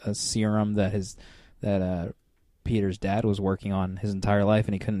a serum that Peter's dad was working on his entire life,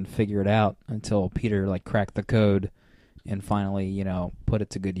 and he couldn't figure it out until Peter like cracked the code and finally, put it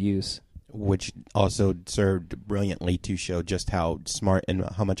to good use. Which also served brilliantly to show just how smart and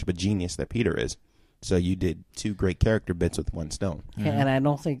how much of a genius that Peter is. So you did 2 great character bits with one stone. Yeah, and I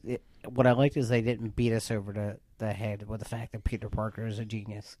don't think what I liked is they didn't beat us over the head with the fact that Peter Parker is a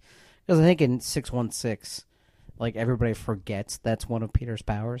genius. Because I think in 616, like everybody forgets that's one of Peter's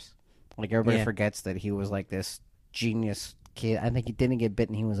powers. Like everybody forgets that he was like this genius kid. I think he didn't get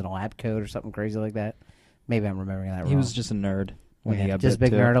bitten. He was in a lab coat or something crazy like that. Maybe I'm remembering that wrong. He was just a nerd when he got just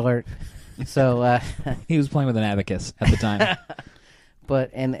bit big too. nerd alert. So he was playing with an abacus at the time.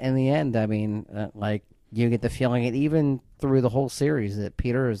 But in the end, I mean, like you get the feeling, and even through the whole series, that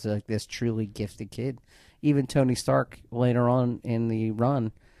Peter is like this truly gifted kid. Even Tony Stark later on in the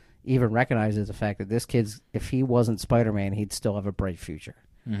run even recognizes the fact that this kid's, if he wasn't Spider-Man, he'd still have a bright future.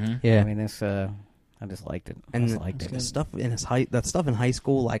 Mm-hmm. Yeah, I mean, this I just liked it. and I just liked it. stuff in that stuff in high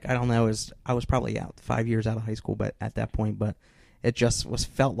school, like I don't know, I was probably 5 years out of high school, but at that point, but it just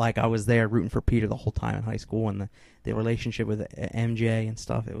felt like I was there rooting for Peter the whole time in high school, and the relationship with MJ and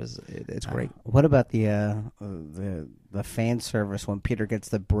stuff. It's great. What about the fan service when Peter gets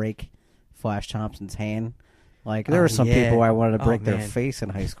to break Flash Thompson's hand? Like there were some people I wanted to break their face in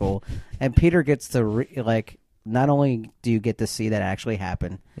high school, and Peter gets to not only do you get to see that actually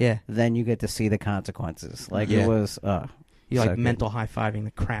happen, then you get to see the consequences. Like it was. You so like good. mental high-fiving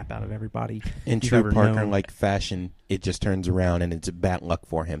the crap out of everybody. In true Parker-like fashion, it just turns around and it's bad luck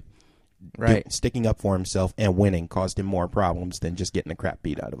for him. Right. Sticking up for himself and winning caused him more problems than just getting the crap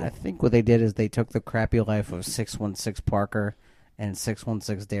beat out of him. I think what they did is they took the crappy life of 616 Parker and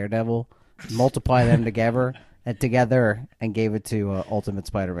 616 Daredevil, multiply them together, and gave it to Ultimate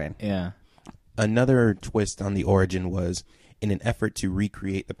Spider-Man. Yeah. Another twist on the origin was, in an effort to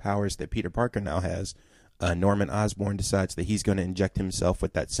recreate the powers that Peter Parker now has, Norman Osborn decides that he's going to inject himself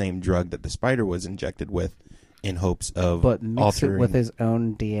with that same drug that the Spider was injected with, in hopes of but mix altering it with his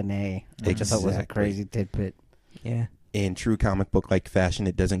own DNA, which I thought was a crazy tidbit. Yeah. In true comic book like fashion,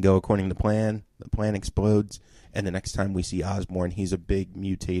 it doesn't go according to plan. The plan explodes, and the next time we see Osborn, he's a big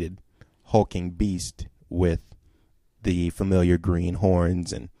mutated hulking beast with the familiar green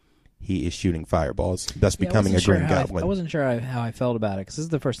horns, and he is shooting fireballs, thus becoming a Green Goblin. I wasn't sure how I felt about it, because this is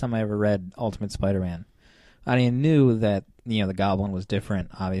the first time I ever read Ultimate Spider-Man. I knew that the Goblin was different,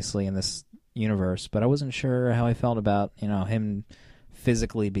 obviously, in this universe, but I wasn't sure how I felt about him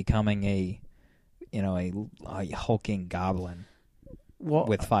physically becoming a hulking goblin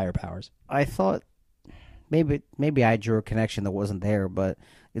with fire powers. I thought maybe I drew a connection that wasn't there, but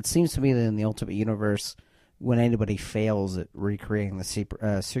it seems to me that in the Ultimate Universe, when anybody fails at recreating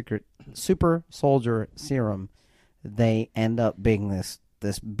the super soldier serum, they end up being this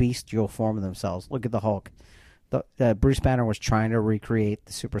bestial form of themselves. Look at the Hulk. Bruce Banner was trying to recreate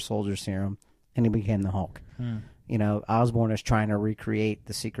the super soldier serum, and he became the Hulk. You know, Osborn is trying to recreate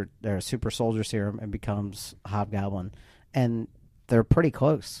the super soldier serum and becomes Hobgoblin, and they're pretty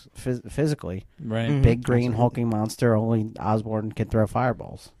close physically. Right. Mhm. Big green hulking monster. Only Osborn can throw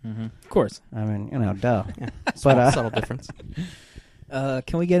fireballs. Of course. I mean, you know, duh. Yeah. But Subtle difference.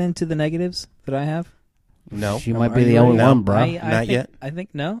 Can we get into the negatives that I have? No. you might Are be you the only ready? one, bro. I Not think, yet. I think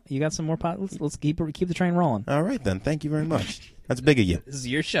no. You got some more pot. Let's keep the train rolling. All right, then. Thank you very much. That's big of you. This is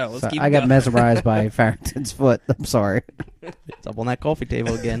your show. Let's So keep. I it got going. mesmerized by Farrington's foot. I'm sorry. It's up on that coffee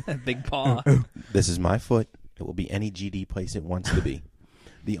table again. Big paw. This is my foot. It will be any GD place it wants to be.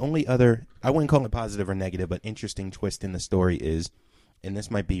 The only other, I wouldn't call it positive or negative, but interesting twist in the story is, and this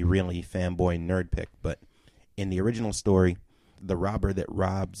might be really fanboy nerd pick, but in the original story, the robber that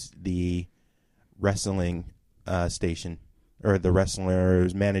robs the wrestling station, or the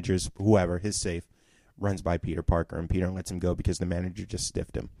wrestlers, managers, whoever, his safe, runs by Peter Parker, and Peter lets him go because the manager just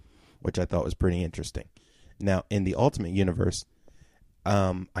stiffed him, which I thought was pretty interesting. Now, in the Ultimate Universe,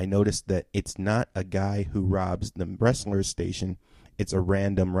 I noticed that it's not a guy who robs the wrestler's station, it's a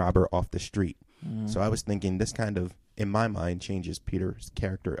random robber off the street. So I was thinking this kind of, in my mind, changes Peter's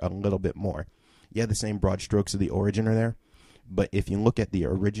character a little bit more. Yeah, the same broad strokes of the origin are there, but if you look at the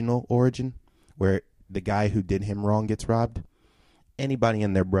original origin, where the guy who did him wrong gets robbed, anybody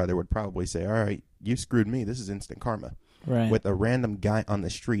and their brother would probably say, all right, you screwed me, this is instant karma. Right. With a random guy on the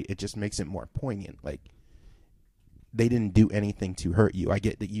street, it just makes it more poignant. Like, they didn't do anything to hurt you. I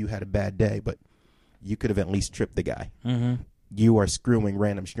get that you had a bad day, but you could have at least tripped the guy. Mm-hmm. You are screwing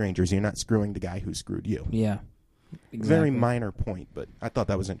random strangers. You're not screwing the guy who screwed you. Yeah. Exactly. Very minor point, but I thought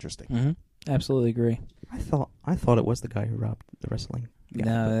that was interesting. Mm-hmm. Absolutely agree. I thought it was the guy who robbed the wrestling guy.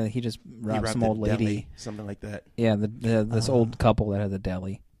 No, he just He robbed some the old lady. deli, something like that. Yeah, this old couple that had the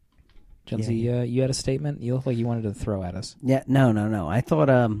deli. Jonesy, you had a statement. You look like you wanted to throw at us. Yeah, no. I thought,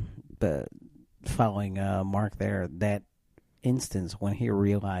 following Mark there, that instance when he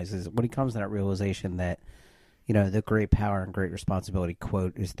comes to that realization that, you know, the great power and great responsibility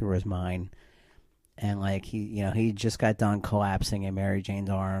quote is through his mind, and like he just got done collapsing in Mary Jane's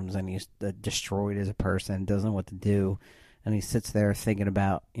arms, and he's destroyed as a person, doesn't know what to do, and he sits there thinking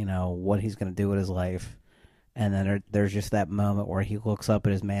about, you know, what he's going to do with his life. And then there's just that moment where he looks up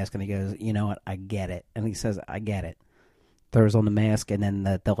at his mask and he goes, you know what, I get it. And he says, I get it. Throws on the mask, and then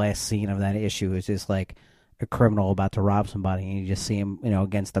the last scene of that issue is just like a criminal about to rob somebody, and you just see him, you know,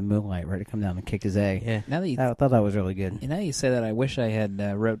 against the moonlight, ready to come down and kick his A. Yeah. Now that you, I thought that was really good. now you say that, I wish I had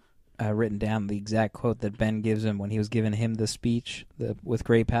written down the exact quote that Ben gives him when he was giving him the speech with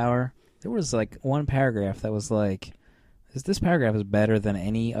great power. There was like one paragraph that was like, this paragraph is better than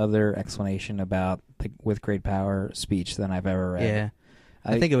any other explanation about the with great power speech than I've ever read. Yeah.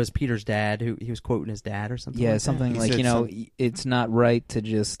 I think it was Peter's dad who he was quoting his dad or something. Yeah, like something He like, said you know, it's not right to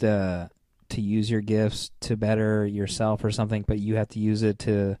just to use your gifts to better yourself or something, but you have to use it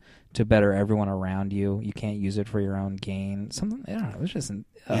to better everyone around you. You can't use it for your own gain. Something, I don't know. It was just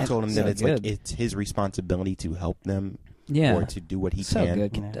He told him so that it's good. like it's his responsibility to help them yeah, or to do what he so can.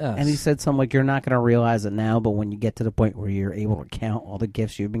 good. Yeah. And he said something like, you're not going to realize it now, but when you get to the point where you're able to count all the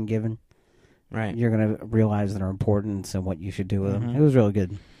gifts you've been given, Right. you're going to realize their importance and what you should do with them. Mhm. It was really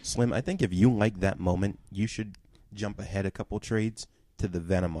good. Slim, I think if you like that moment, you should jump ahead a couple trades to the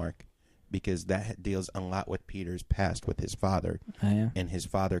Venom arc, because that deals a lot with Peter's past with his father, Yeah. and his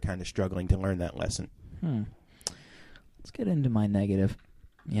father kind of struggling to learn that lesson. Let's get into my negative.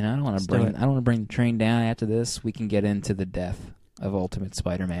 You know, I don't want Let's to do bring it. I don't want to bring the train down. After this, we can get into the death of Ultimate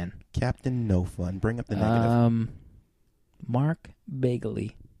Spider-Man. Captain No Fun, bring up the negative. Mark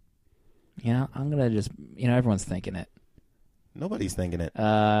Bagley. You know, I'm gonna just, you know, everyone's thinking it. Nobody's thinking it.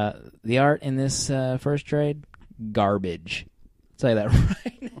 The art in this first trade, garbage. I'll tell you that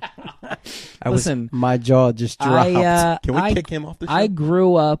right now. Listen, My jaw just dropped. Can we I kick him off the show? I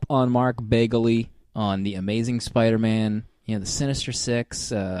grew up on Mark Bagley, on the Amazing Spider-Man, you know, the Sinister Six,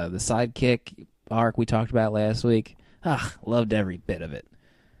 the Sidekick arc we talked about last week. Loved every bit of it.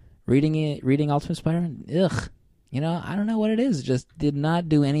 Reading Ultimate Spider-Man, you know, I don't know what it is. It just did not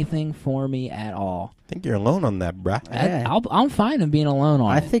do anything for me at all. I think you're alone on that, bruh. Yeah. I'm fine in being alone on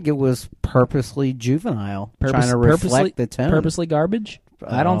I it. think it was purposely juvenile, trying to reflect the tone. Purposely garbage?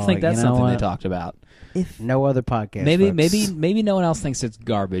 I don't think that's you know something they what? talked about. No other podcast. Maybe no one else thinks it's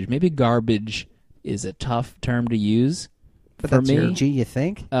garbage. Maybe garbage is a tough term to use But for that's me. your G, you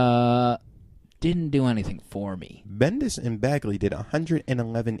think? didn't do anything for me. Bendis and Bagley did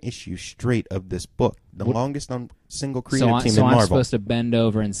 111 issues straight of this book, the longest on single creative team in I'm Marvel. supposed to bend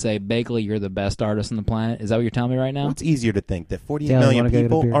over and say, Bagley, you're the best artist on the planet? Is that what you're telling me right now? What's easier to think, that 48 Taylor, million wanna go get a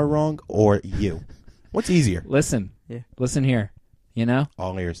people beer? are wrong, or you? What's easier? Listen. Yeah. Listen here. You know?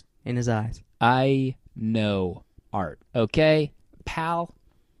 All ears. In his eyes. I know art. Okay? Pal?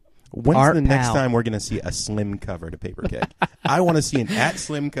 When's Art the next pal. time we're going to see a slim cover to Paper Keg? I want to see an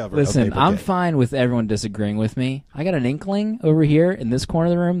slim cover Listen, of Paper I'm Keg. fine with everyone disagreeing with me. I got an inkling over here in this corner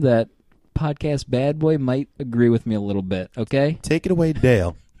of the room that podcast bad boy might agree with me a little bit, okay? Take it away,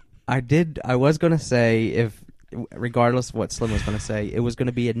 Dale. I was going to say, regardless of what Slim was going to say, it was going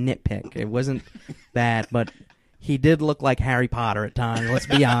to be a nitpick. It wasn't that, but he did look like Harry Potter at times, let's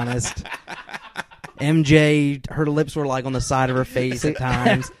be honest. MJ, her lips were like on the side of her face at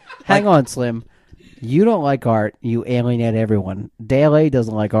times. Hang on, Slim. You don't like art. You alienate everyone. Dale A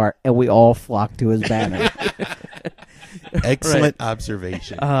doesn't like art, and we all flock to his banner. Excellent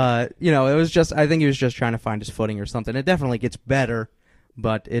observation. It was just, I think he was just trying to find his footing or something. It definitely gets better,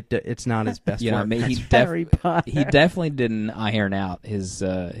 but it's not his best You know, work. he Harry Potter. he definitely didn't iron out his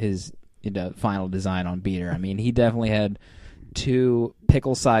final design on Beater. I mean, he definitely had 2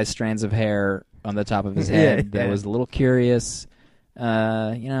 pickle-sized strands of hair on the top of his head that was a little curious.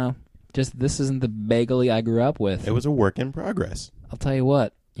 Just this isn't the Bagley I grew up with. It was a work in progress. I'll tell you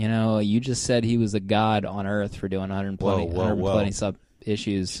what. You just said he was a god on Earth for doing 120 sub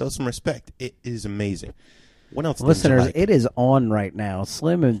issues. Show some respect. It is amazing. What else did you Listeners, like? it is on right now.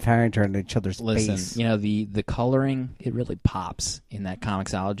 Slim and Farrington are in each other's Listen, face. the coloring, it really pops in that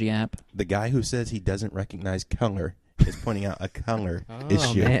Comixology app. The guy who says he doesn't recognize color is pointing out a color Oh,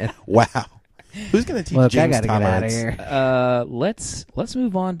 issue. man. Wow. Who's going to teach Look, I James gotta get out of tolerance? here. Let's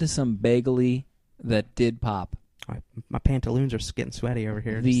move on to some Bagley that did pop. My pantaloons are getting sweaty over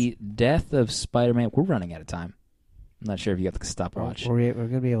here. The Death of Spider-Man. We're running out of time. I'm not sure if you got the stopwatch. We're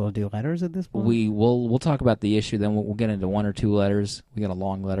going to be able to do letters at this point? We'll talk about the issue, then we'll get into 1 or 2 letters. We got a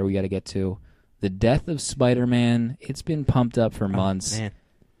long letter we got to get to. The Death of Spider-Man. It's been pumped up for months. Man.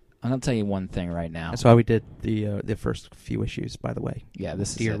 I'm gonna tell you one thing right now. That's why we did the first few issues, by the way. Yeah,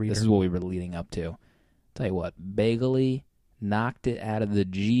 this Dear is reader. this is what we were leading up to. Tell you what, Bagley knocked it out of the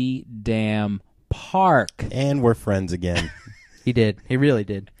G-damn park. And we're friends again. He did. He really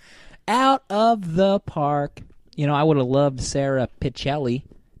did. Out of the park. I would have loved Sarah Pichelli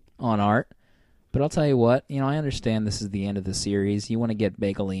on art, but I'll tell you what, I understand this is the end of the series. You want to get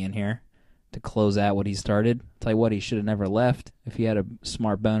Bagley in here to close out what he started. Tell you what, he should have never left if he had a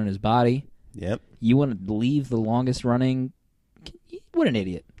smart bone in his body. Yep. You want to leave the longest running... What an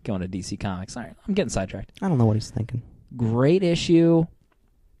idiot going to DC Comics. All right, I'm getting sidetracked. I don't know what he's thinking. Great issue.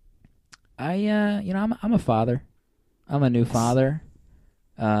 I'm a father. I'm a new father.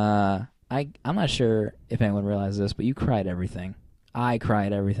 I'm not sure if anyone realizes this, but you cried everything. I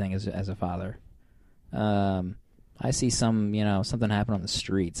cried everything as a father. I see something happen on the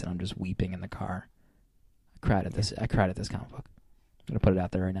streets, and I'm just weeping in the car. I cried at this comic book. I'm gonna put it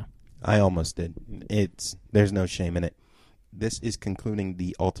out there right now. I almost did. There's no shame in it. This is concluding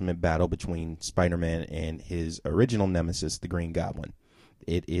the ultimate battle between Spider-Man and his original nemesis, the Green Goblin.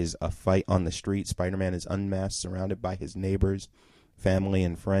 It is a fight on the street. Spider-Man is unmasked, surrounded by his neighbors, family,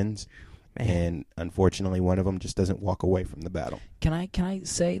 and friends. Man. And unfortunately, one of them just doesn't walk away from the battle. Can I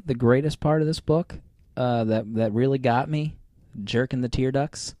say the greatest part of this book that really got me, jerking the tear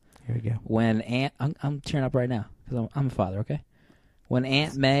ducts? Here we go. When I'm tearing up right now because I'm a father. Okay, when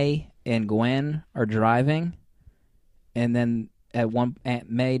Aunt May and Gwen are driving, and then Aunt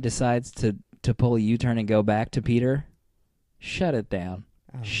May decides to pull a U-turn and go back to Peter, shut it down,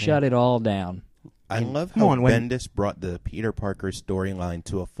 shut it all down. I love come how on, when- Bendis brought the Peter Parker storyline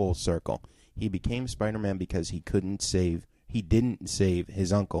to a full circle. He became Spider-Man because he didn't save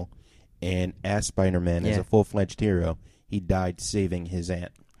his uncle, and as Spider-Man, as Yeah. a full-fledged hero, he died saving his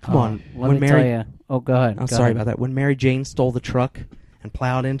aunt. Come on. Let When me tell you. Oh, go ahead. I'm Go sorry ahead. about that. When Mary Jane stole the truck and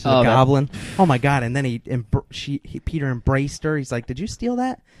plowed into the Oh, that- goblin. Oh my God! And then Peter embraced her. He's like, "Did you steal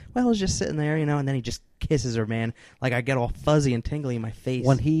that?" Well, it was just sitting there, And then he just kisses her, man. Like I get all fuzzy and tingly in my face.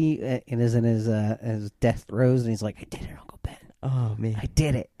 When he is in his death throes, and he's like, "I did it, Uncle Ben. oh man, I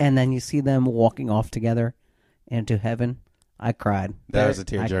did it." And then you see them walking off together into heaven. I cried. That was a I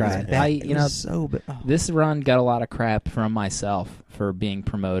tearjerker. cried. Yeah. It was so. But oh. This run got a lot of crap from myself for being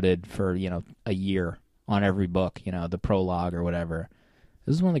promoted for a year on every book, the prologue or whatever.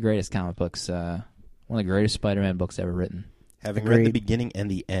 This is one of the greatest comic books, one of the greatest Spider-Man books ever written. Having read the Agreed. beginning and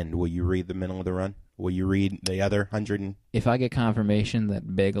the end, will you read the middle of the run? Will you read the other 100? If I get confirmation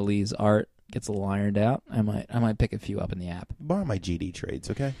that Bagley's art gets a little ironed out, I might pick a few up in the app. Borrow my GD trades,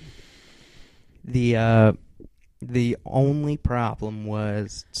 okay? The only problem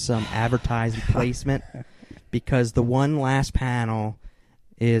was some advertising placement, because the one last panel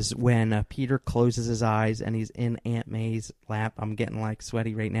is when Peter closes his eyes and he's in Aunt May's lap. I'm getting like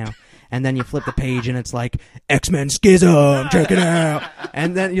sweaty right now. And then you flip the page and it's like X-Men Schism, check it out.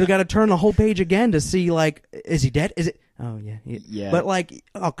 And then you got to turn the whole page again to see, like, is he dead? Is it? Oh yeah. Yeah. But like,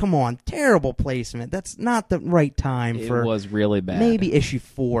 oh come on, terrible placement. That's not the right time It for. was really bad. Maybe issue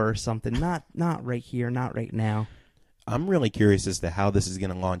 4 or something. Not right here. Not right now. I'm really curious as to how this is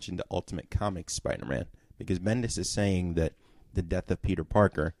going to launch into Ultimate Comics Spider-Man, because Bendis is saying that the death of Peter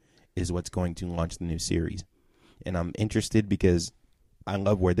Parker is what's going to launch the new series. And I'm interested because I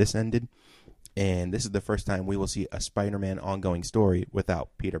love where this ended, and this is the first time we will see a Spider-Man ongoing story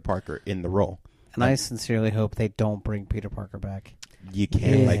without Peter Parker in the role. And I sincerely hope they don't bring Peter Parker back. You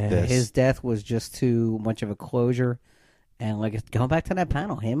can't like this. His death was just too much of a closure. And like going back to that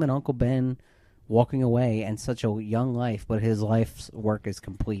panel, him and Uncle Ben walking away, and such a young life, but his life's work is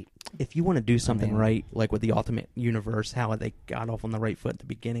complete. If you want to do something mean- right, like with the Ultimate Universe, how they got off on the right foot at the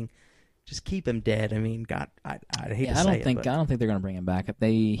beginning, just keep him dead. I mean, God, I hate to I say don't it, think but I don't think they're going to bring him back.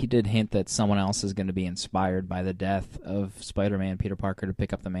 He did hint that someone else is going to be inspired by the death of Spider-Man, Peter Parker, to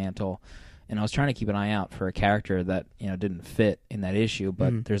pick up the mantle. And I was trying to keep an eye out for a character that didn't fit in that issue,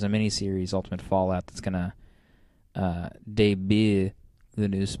 but there's a miniseries, Ultimate Fallout, that's going to debut the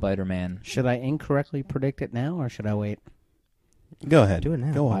new Spider-Man. Should I incorrectly predict it now, or should I wait? Go ahead. Do it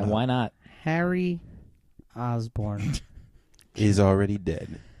now. Go on. Why not? Harry Osborn. Is already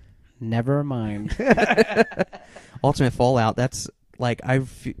dead. Never mind. Ultimate Fallout. That's like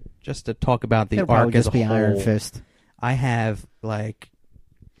just to talk about the It'll arc probably as just a be whole. Iron Fist. I have like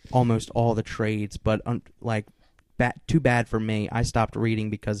almost all the trades, but too bad for me. I stopped reading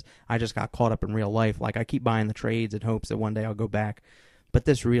because I just got caught up in real life. Like, I keep buying the trades in hopes that one day I'll go back. But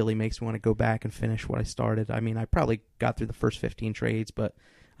this really makes me want to go back and finish what I started. I mean, I probably got through the first 15 trades, but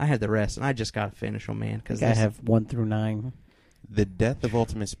I had the rest, and I just got to finish them, man. I have 1 through 9. The death of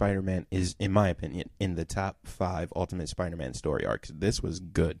Ultimate Spider-Man is, in my opinion, in the top 5 Ultimate Spider-Man story arcs. This was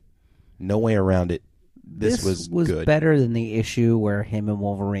good. No way around it. This was good. Better than the issue where him and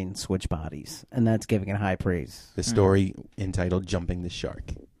Wolverine switch bodies, and that's giving it high praise. The story entitled Jumping the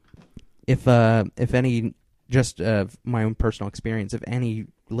Shark. If any, just my own personal experience, if any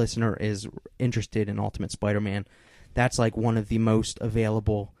listener is interested in Ultimate Spider-Man, that's like one of the most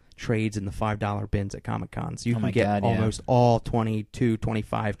available trades in the $5 bins at Comic-Con. So you can get almost all 22,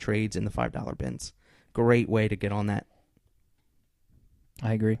 25 trades in the $5 bins. Great way to get on that.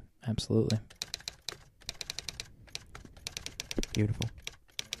 I agree. Absolutely. Beautiful.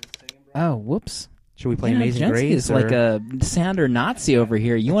 Oh, whoops. Should we play You know, Amazing Jensen Grace? is like a sounder Nazi over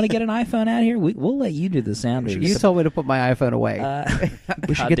here. You want to get an iPhone out here? We'll let you do the sounders. You told me to put my iPhone away.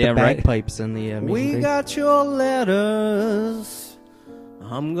 we should get the goddamn right. bagpipes and the Amazing We Grace. got your letters.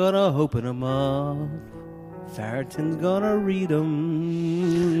 I'm gonna open them up. Farrington's gonna read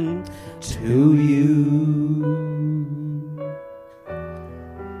them to you.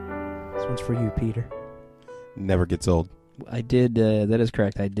 This one's for you, Peter. Never gets old. I did. That is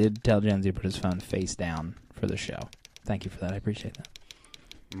correct. I did tell Jenzy to put his phone face down for the show. Thank you for that. I appreciate that.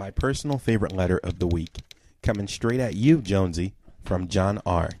 My personal favorite letter of the week, coming straight at you, Jonesy, from John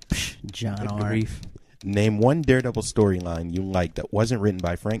R. John Good R. grief. Name one Daredevil storyline you like that wasn't written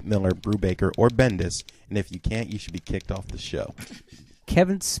by Frank Miller, Brubaker, or Bendis, and if you can't, you should be kicked off the show.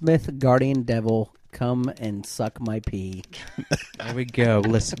 Kevin Smith, Guardian Devil, come and suck my pee. There we go,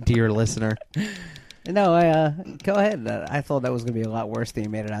 dear listener. No, go ahead. I thought that was going to be a lot worse than you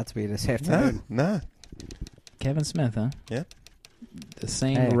made it out to be this afternoon. Nah. Kevin Smith, huh? Yeah. The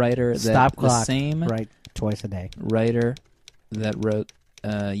same Hey, writer. stop the clock. same Right, twice a day. writer that wrote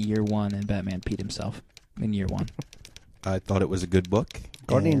Year One and Batman peed himself in Year One. I thought it was a good book.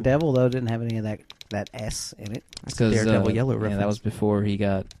 Guardian and Devil, though, didn't have any of that S in it. That's a Daredevil Yellow reference. Yeah, that was before he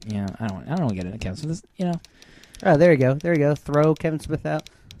got. I don't get it. Kevin Smith. Oh, there you go. There you go. Throw Kevin Smith out.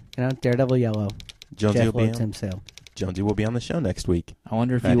 Daredevil Yellow. Jonesy Jeff will be Lowe, Tim Sale. Jonesy will be on the show next week. I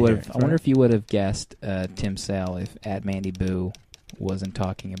wonder if Outta you would here. have. I wonder if you would have guessed Tim Sale if at Mandy Boo wasn't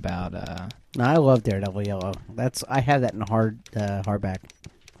talking about. No, I love Daredevil Yellow. I have that in hardback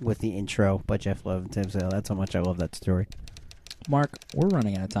with the intro by Jeff Lowe and Tim Sale. That's how much I love that story. Mark, we're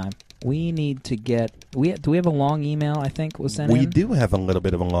running out of time. We need to get. Do we have a long email? I think was sent in. We do have a little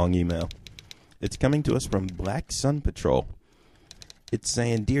bit of a long email. It's coming to us from Black Sun Patrol. It's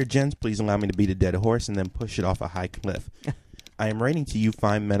saying, "Dear gents, please allow me to beat a dead horse and then push it off a high cliff. I am writing to you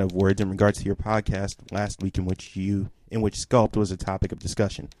fine men of words in regards to your podcast last week in which Sculpt was a topic of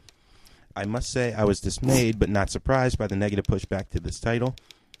discussion. I must say I was dismayed but not surprised by the negative pushback to this title.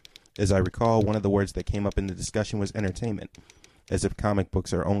 As I recall, one of the words that came up in the discussion was entertainment, as if comic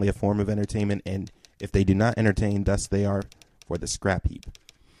books are only a form of entertainment, and if they do not entertain, thus they are for the scrap heap.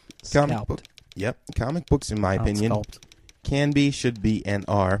 Scalped. Comic books, in my opinion, Sculpt. can be, should be, and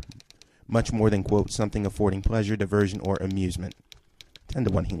are much more than, quote, something affording pleasure, diversion, or amusement. 10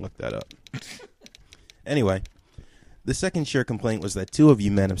 to 1 he looked that up. Anyway, the second sheer complaint was that two of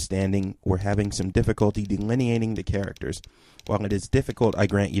you men of standing were having some difficulty delineating the characters. While it is difficult, I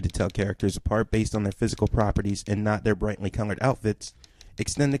grant you, to tell characters apart based on their physical properties and not their brightly colored outfits,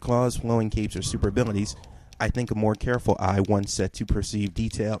 extended claws, flowing capes, or super abilities, I think a more careful eye, one set to perceive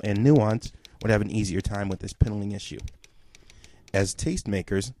detail and nuance, would have an easier time with this piddling issue. As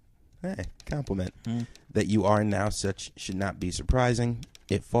tastemakers, compliment, that you are now such should not be surprising.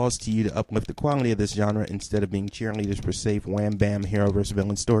 It falls to you to uplift the quality of this genre instead of being cheerleaders for safe wham-bam hero versus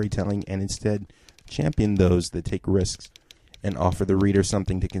villain storytelling, and instead champion those that take risks and offer the reader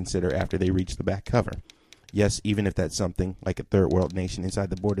something to consider after they reach the back cover. Yes, even if that something, like a third world nation inside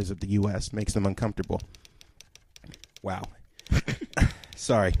the borders of the U.S., makes them uncomfortable. Wow.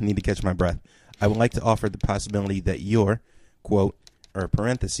 Sorry, need to catch my breath. I would like to offer the possibility that your, quote, or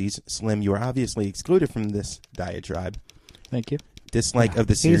parentheses, Slim, you are obviously excluded from this diatribe. Thank you. Dislike of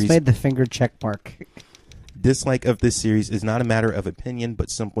the He's series. made the finger check mark. Dislike of this series is not a matter of opinion,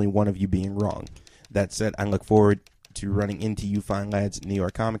 but simply one of you being wrong. That said, I look forward to running into you fine lads at New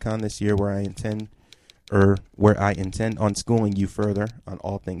York Comic Con this year, where I intend on schooling you further on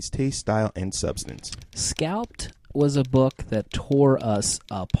all things taste, style, and substance. Scalped was a book that tore us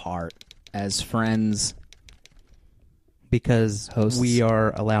apart as friends. Because Hosts. we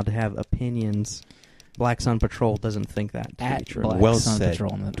are allowed to have opinions. Black Sun Patrol doesn't think that to be At true. Black Well Sun said.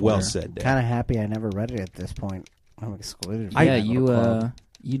 Patrol on the Twitter. Well said, Dan. Kind of happy I never read it at this point. I'm excluded. Yeah, from that little club.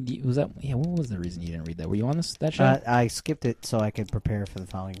 you was that? Yeah, what was the reason you didn't read that? Were you on that show? I skipped it so I could prepare for the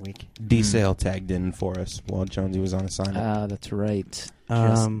following week. D-Sale tagged in for us while Jonesy was on assignment. That's right.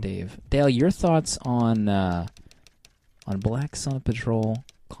 Just Dave. Dale, your thoughts on Black Sun Patrol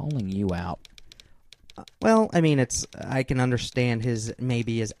calling you out? Well, I mean, I can understand his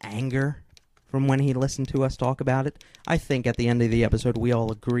anger from when he listened to us talk about it. I think at the end of the episode, we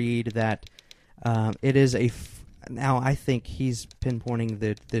all agreed that it is now, I think he's pinpointing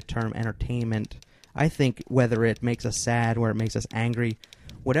the term entertainment. I think whether it makes us sad or it makes us angry,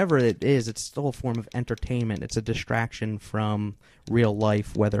 whatever it is, it's still a form of entertainment. It's a distraction from real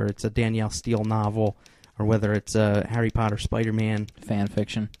life, whether it's a Danielle Steele novel or whether it's a Harry Potter Spider-Man Fan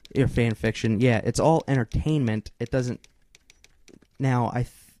fiction. or fan fiction. Yeah, it's all entertainment. It doesn't. Now,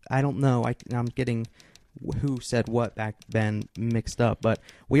 I don't know. I'm getting who said what back then mixed up, but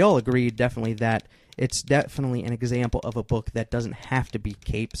we all agreed definitely that it's definitely an example of a book that doesn't have to be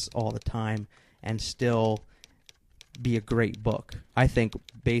capes all the time and still be a great book. I think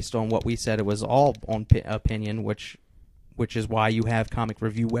based on what we said, it was all on opinion, which is why you have comic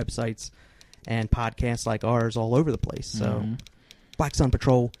review websites and podcasts like ours all over the place. So, Black Sun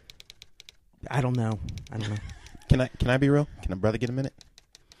Patrol, I don't know. Can I be real? Can a brother get a minute?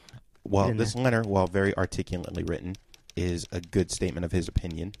 While Get in this there. letter, while very articulately written, is a good statement of his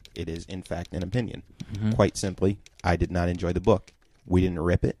opinion, it is, in fact, an opinion. Quite simply, I did not enjoy the book. We didn't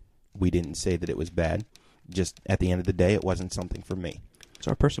rip it. We didn't say that it was bad. Just, at the end of the day, it wasn't something for me. It's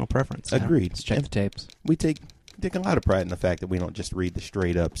our personal preference. Agreed. Let's check the tapes. We take a lot of pride in the fact that we don't just read the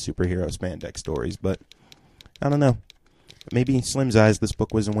straight-up superhero spandex stories, but I don't know. Maybe in Slim's eyes, this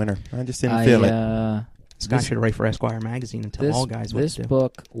book was a winner. I just didn't feel it. This guy should write for Esquire magazine and tell all guys what This to do.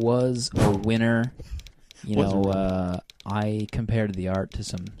 book was a winner. You Was a know, I compared the art to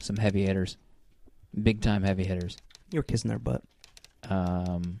some heavy hitters, big time heavy hitters. You're kissing their butt.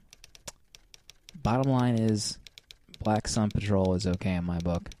 Bottom line is, Black Sun Patrol is okay in my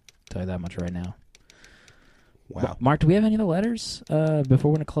book. I'll tell you that much right now. Wow. Mark, do we have any other letters before we're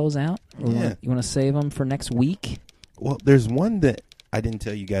going to close out? Or Yeah. You want to save them for next week? Well, there's one that I didn't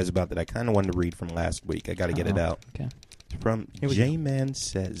tell you guys about that I kind of wanted to read from last week. I got to get it out. Okay. It's from Here we go. J-Man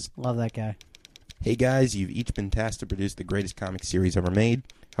Says, Love that guy. "Hey guys, you've each been tasked to produce the greatest comic series ever made.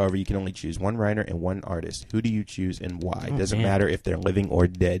 However, you can only choose one writer and one artist. Who do you choose and why? Oh, Doesn't man. matter if they're living or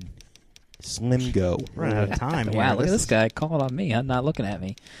dead. Slim go." Running out of time. Wow, here. look at this guy calling on me. I'm not looking at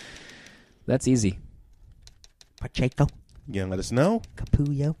me. That's easy. Pacheco, You gonna let us know?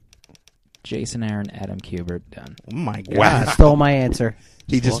 Capullo. Jason Aaron, Adam Kubert, done. Oh my God. Wow. Stole my answer.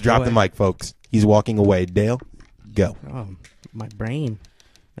 He just walk dropped the away. mic, folks. He's walking away. Dale, go. Oh, my brain.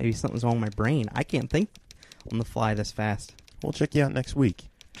 Maybe something's wrong with my brain. I can't think on the fly this fast. We'll check you out next week.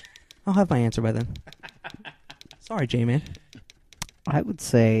 I'll have my answer by then. Sorry, J-Man. I would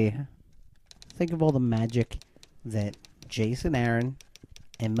say, think of all the magic that Jason Aaron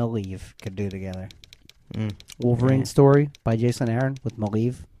and Maleev could do together. Mm. Wolverine story by Jason Aaron with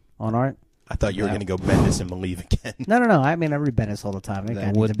Maleev on art. I thought you were going to go Bendis and Believe again. No. I mean, I read Bendis all the time. It That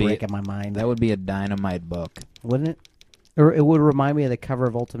kind of would needs a be- break in my mind. That would be a dynamite book. Wouldn't it? Or it would remind me of the cover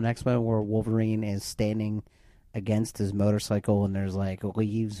of Ultimate X-Men where Wolverine is standing against his motorcycle and there's like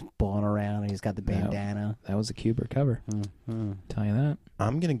leaves blowing around and he's got the bandana. That was a Kuber cover. Mm-hmm. Tell you that.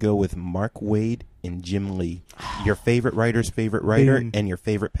 I'm going to go with Mark Waid and Jim Lee. Your favorite writer's favorite writer Boom. and your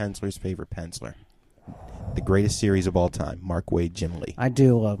favorite penciler's favorite penciler. The greatest series of all time, Mark Waid, Jim Lee. I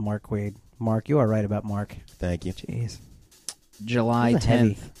do love Mark Waid. Mark, you are right about Mark. Thank you. Jeez. July This is a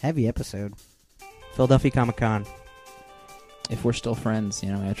 10th. heavy episode. Philadelphia Comic Con. If we're still friends,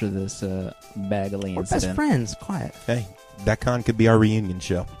 after this Bagley We're incident. best friends. Quiet. Hey, that con could be our reunion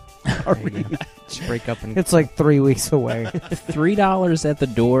show. There you go. Just break up and It's like 3 weeks away. $3 at the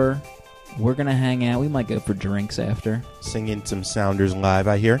door. We're going to hang out. We might go for drinks after. Singing some Sounders live,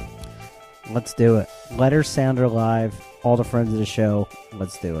 I hear. Let's do it. Letter Sounder Live. All the friends of the show.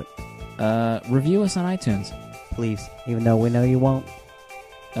 Let's do it. Review us on iTunes. please. Even though we know you won't.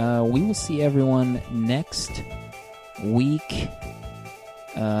 We will see everyone next week.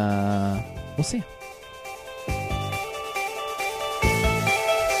 We'll see you.